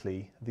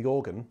basically the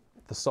organ,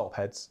 the stop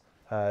heads,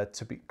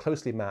 to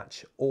closely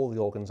match all the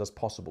organs as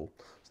possible.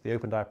 So the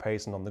open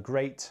diapason on the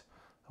great,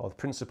 or the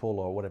principal,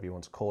 or whatever you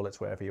want to call it,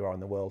 wherever you are in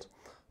the world,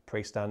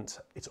 Prestant,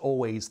 it's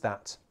always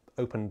that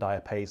open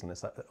diapason,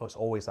 it's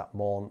always that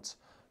mont,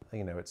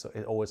 you know, it's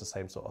always the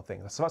same sort of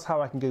thing. So that's how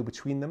I can go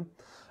between them.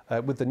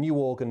 With the new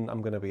organ,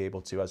 I'm going to be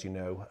able to, as you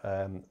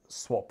know,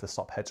 swap the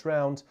stop heads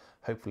round.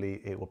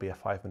 Hopefully it will be a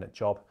 5-minute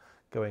job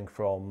going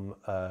from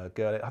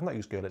Gurlitt. I've not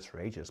used Gurlitt's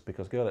for ages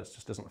because Gurlitt's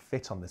just doesn't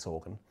fit on this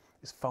organ.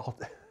 It's far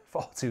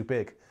too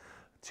big,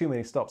 too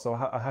many stops. So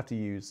I have to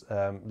use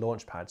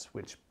launch pads,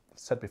 which I've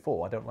said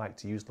before, I don't like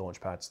to use launch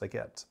pads.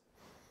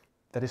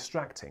 They're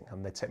distracting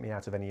and they take me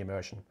out of any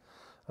immersion,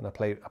 and I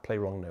play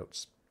wrong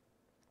notes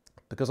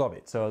because of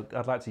it. So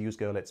I'd like to use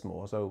Gurlitt's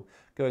more. So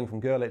going from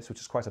Gurlitt's, which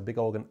is quite a big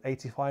organ,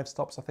 85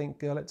 stops, I think,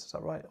 Gurlitt's, is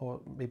that right? Or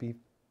maybe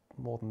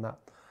more than that.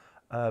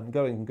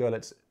 Going from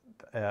Gurlitt's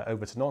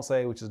over to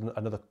Nantes, which is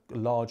another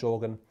large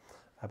organ,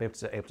 I'll be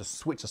able to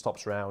switch the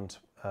stops around,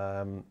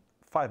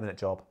 5-minute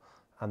job,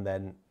 and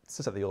then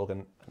sit at the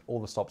organ, and all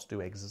the stops do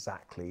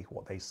exactly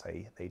what they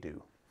say they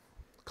do.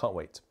 Can't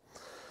wait.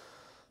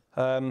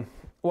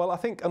 Well, I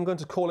think I'm going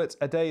to call it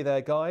a day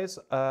there, guys.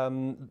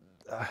 Please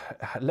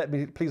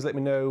let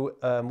me know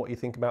what you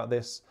think about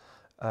this.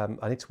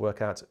 I need to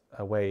work out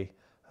a way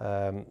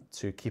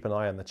to keep an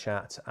eye on the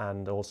chat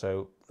and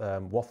also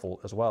Waffle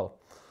as well.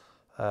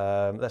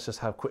 Let's just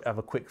have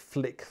a quick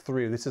flick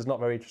through. This is not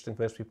very interesting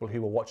for those people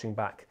who are watching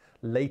back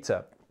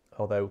later,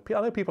 although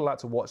I know people like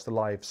to watch the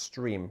live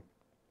stream.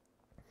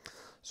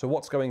 So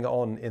what's going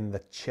on in the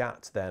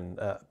chat then?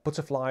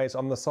 Butterflies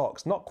on the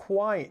socks. Not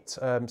quite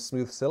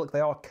smooth silk. They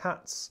are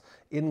cats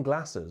in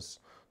glasses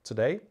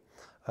today.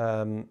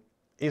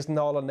 Is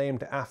Nala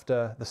named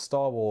after the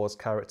Star Wars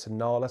character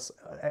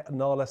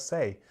Nala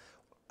Se?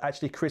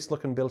 Actually, Chris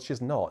Luckenbilch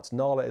is not.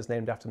 Nala is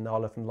named after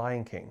Nala from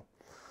Lion King.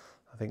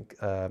 I think,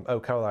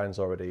 oh, Caroline's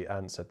already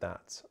answered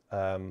that.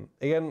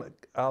 Ian,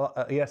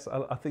 yes,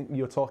 I think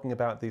you're talking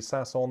about the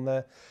Saint-Saëns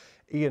there.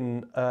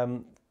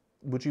 Ian,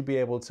 would you be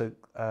able to,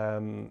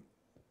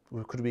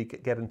 could we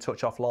get in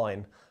touch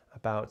offline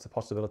about the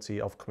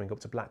possibility of coming up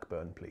to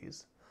Blackburn,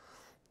 please,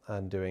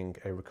 and doing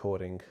a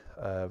recording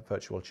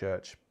virtual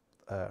church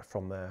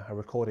from there? A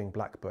recording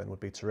Blackburn would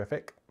be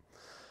terrific.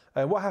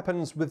 What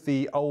happens with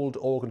the old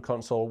organ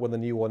console when the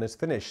new one is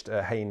finished,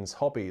 Haynes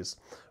Hobbies?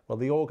 Well,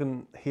 the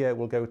organ here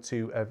will go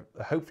to,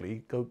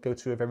 hopefully, go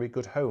to a very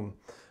good home.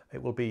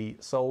 It will be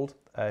sold.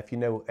 If you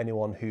know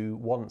anyone who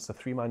wants a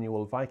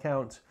 3-manual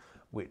Viscount,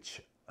 which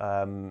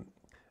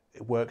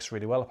it works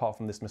really well apart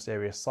from this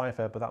mysterious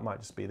cipher, but that might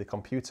just be the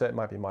computer, it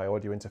might be my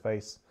audio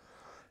interface.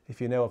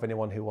 If you know of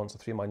anyone who wants a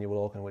 3-manual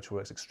organ which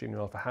works extremely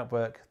well for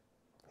Hauptwerk,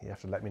 you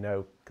have to let me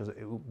know, because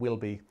it will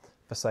be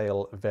for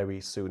sale very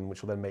soon,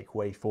 which will then make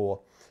way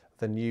for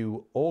the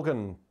new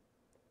organ.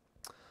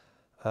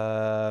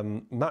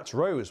 Matt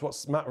Rose,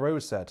 what's Matt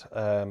Rose said?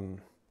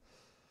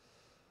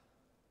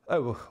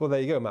 Oh, well, there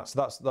you go, Matt.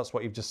 So that's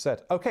what you've just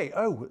said. Okay.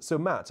 Oh, so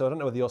Matt, I don't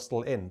know whether you're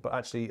still in, but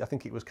actually, I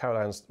think it was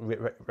Caroline's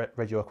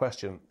read your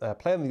question.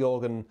 Playing the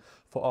organ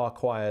for our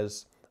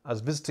choirs as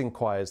visiting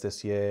choirs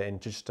this year in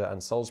Chichester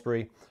and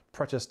Salisbury.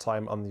 Practice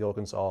time on the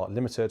organs are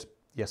limited.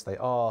 Yes, they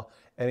are.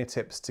 Any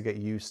tips to get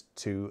used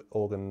to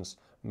organs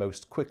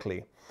most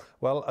quickly?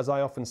 Well, as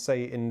I often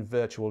say in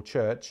virtual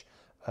church,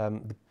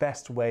 the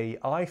best way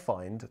I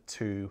find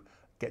to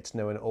get to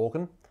know an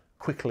organ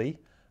quickly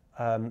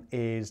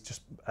is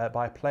just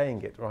by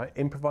playing it, right?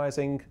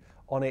 Improvising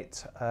on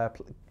it.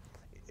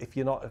 If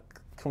you're not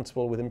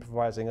comfortable with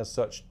improvising as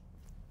such,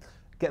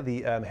 get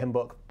the hymn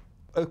book,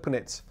 open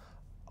it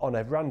on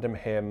a random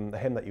hymn, the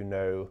hymn that you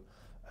know,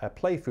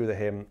 play through the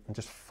hymn and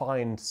just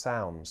find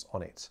sounds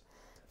on it.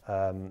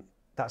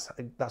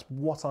 That's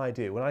what I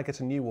do when I get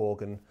a new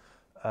organ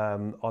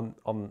on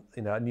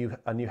you know a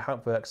new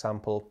Hauptwerk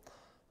sample.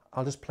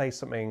 I'll just play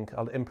something.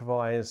 I'll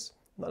improvise.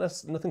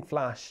 Nothing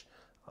flash.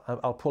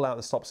 I'll pull out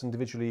the stops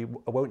individually.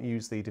 I won't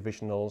use the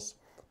divisionals.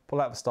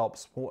 Pull out the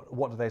stops.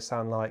 What do they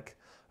sound like?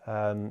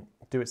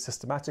 Do it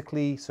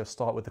systematically. So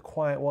start with the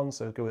quiet ones.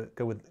 So go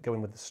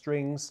in with the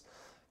strings.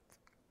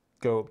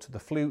 Go up to the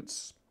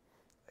flutes.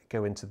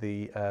 Go into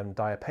the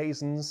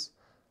diapasons.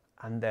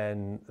 And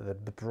then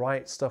the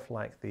bright stuff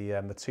like the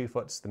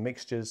 2-foots, the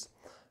mixtures,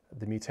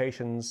 the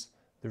mutations,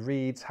 the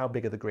reeds. How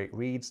big are the great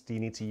reeds? Do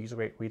you need to use the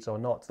great reeds or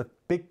not? The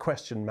big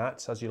question,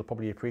 Matt, as you'll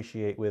probably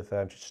appreciate with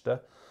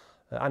Chichester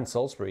and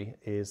Salisbury,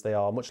 is they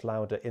are much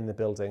louder in the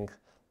building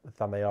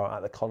than they are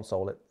at the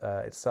console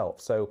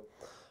itself. So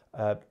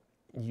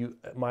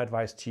my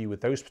advice to you with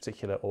those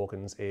particular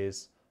organs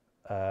is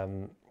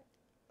err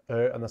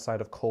on the side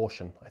of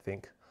caution, I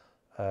think.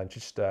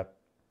 Chichester,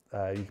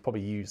 you could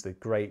probably use the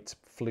great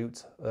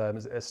flute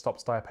as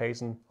stops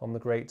diapason on the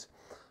great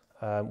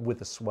with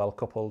the swell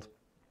coupled.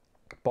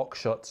 Box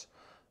shut.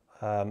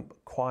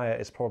 Choir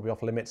is probably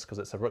off limits because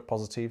it's a root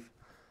positive.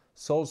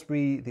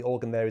 Salisbury, the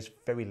organ there is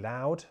very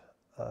loud,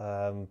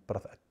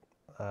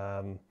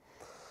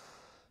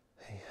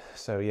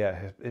 so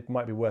yeah, it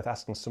might be worth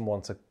asking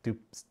someone to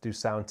do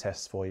sound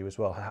tests for you as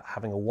well,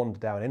 having a wander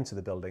down into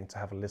the building to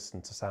have a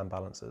listen to sound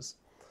balancers.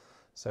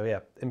 So yeah,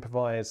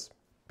 improvise,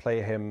 play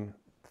a hymn,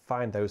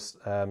 find those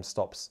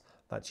stops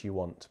that you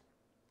want.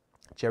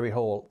 Jerry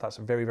Hall, that's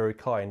very, very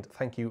kind.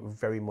 Thank you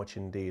very much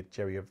indeed,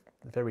 Jerry. You're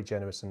very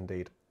generous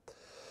indeed.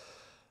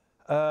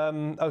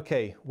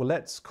 Okay, well,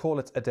 let's call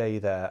it a day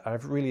there.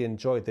 I've really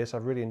enjoyed this.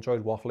 I've really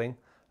enjoyed waffling.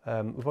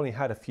 We've only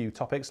had a few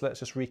topics. Let's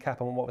just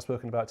recap on what we've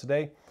spoken about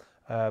today.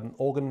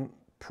 Organ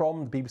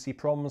prom, BBC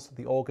Proms,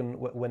 the organ,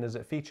 when does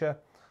it feature?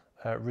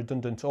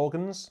 Redundant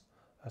organs.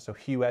 So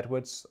Huw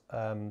Edwards,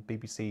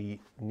 BBC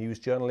News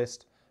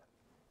journalist.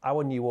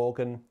 Our new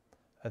organ,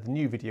 the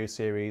new video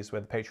series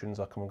where the patrons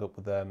are coming up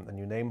with a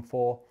new name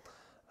for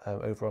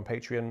over on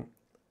Patreon.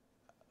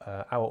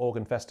 Our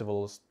organ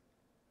festivals,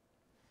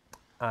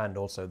 and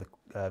also the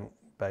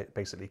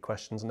basically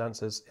questions and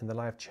answers in the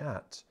live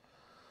chat.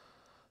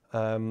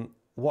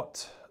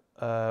 What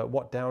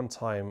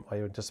downtime are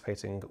you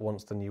anticipating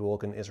once the new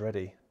organ is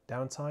ready?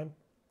 Downtime?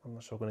 I'm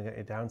not sure we're going to get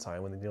any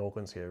downtime when the new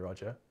organ's here,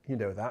 Roger. You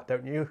know that,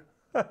 don't you?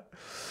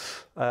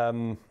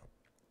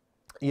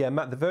 Yeah,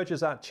 Matt, the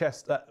vergers at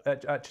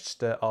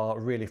Chichester are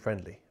really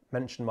friendly.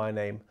 Mention my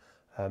name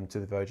to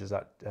the vergers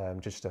at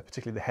Chichester,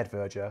 particularly the head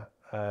verger.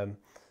 A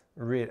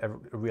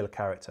real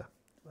character.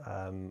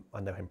 I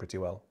know him pretty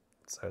well,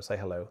 so say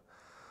hello.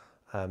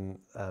 Tell him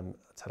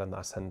that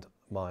I send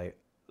my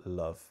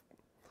love.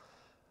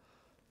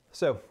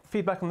 So,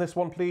 feedback on this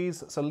one,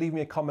 please. So leave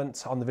me a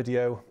comment on the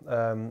video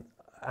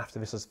after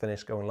this is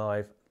finished going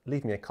live.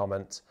 Leave me a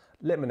comment.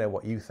 Let me know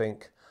what you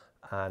think,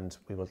 and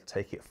we will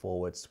take it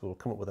forwards. We will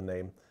come up with a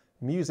name.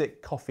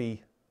 Music,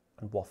 coffee,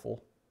 and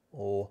waffle,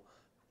 or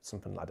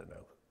something, I don't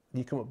know.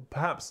 You come up,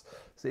 perhaps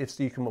if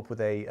you come up with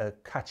a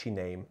catchy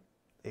name,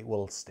 it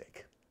will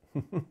stick.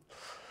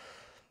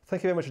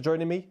 Thank you very much for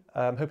joining me.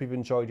 Hope you've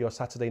enjoyed your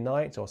Saturday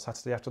night or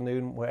Saturday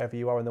afternoon, wherever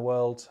you are in the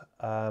world.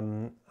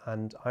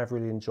 And I've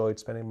really enjoyed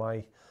spending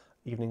my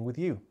evening with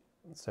you.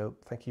 So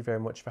thank you very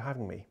much for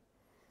having me.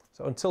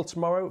 So until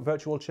tomorrow,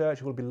 Virtual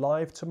Church will be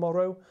live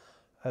tomorrow.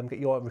 Get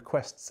your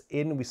requests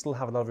in. We still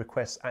have a lot of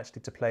requests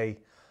actually to play,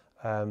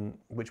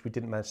 which we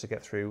didn't manage to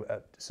get through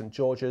at St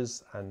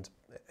George's and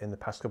in the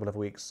past couple of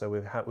weeks. So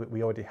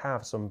we already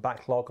have some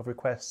backlog of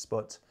requests,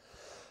 but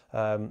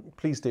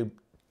please do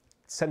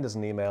send us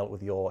an email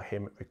with your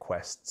hymn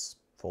requests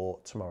for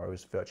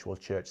tomorrow's Virtual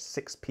Church,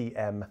 6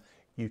 p.m.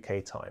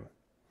 UK time.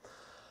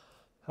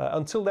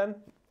 Until then,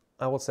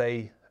 I will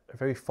say a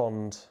very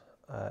fond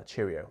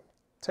cheerio.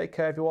 Take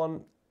care,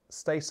 everyone.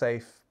 Stay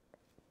safe.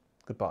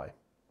 Goodbye.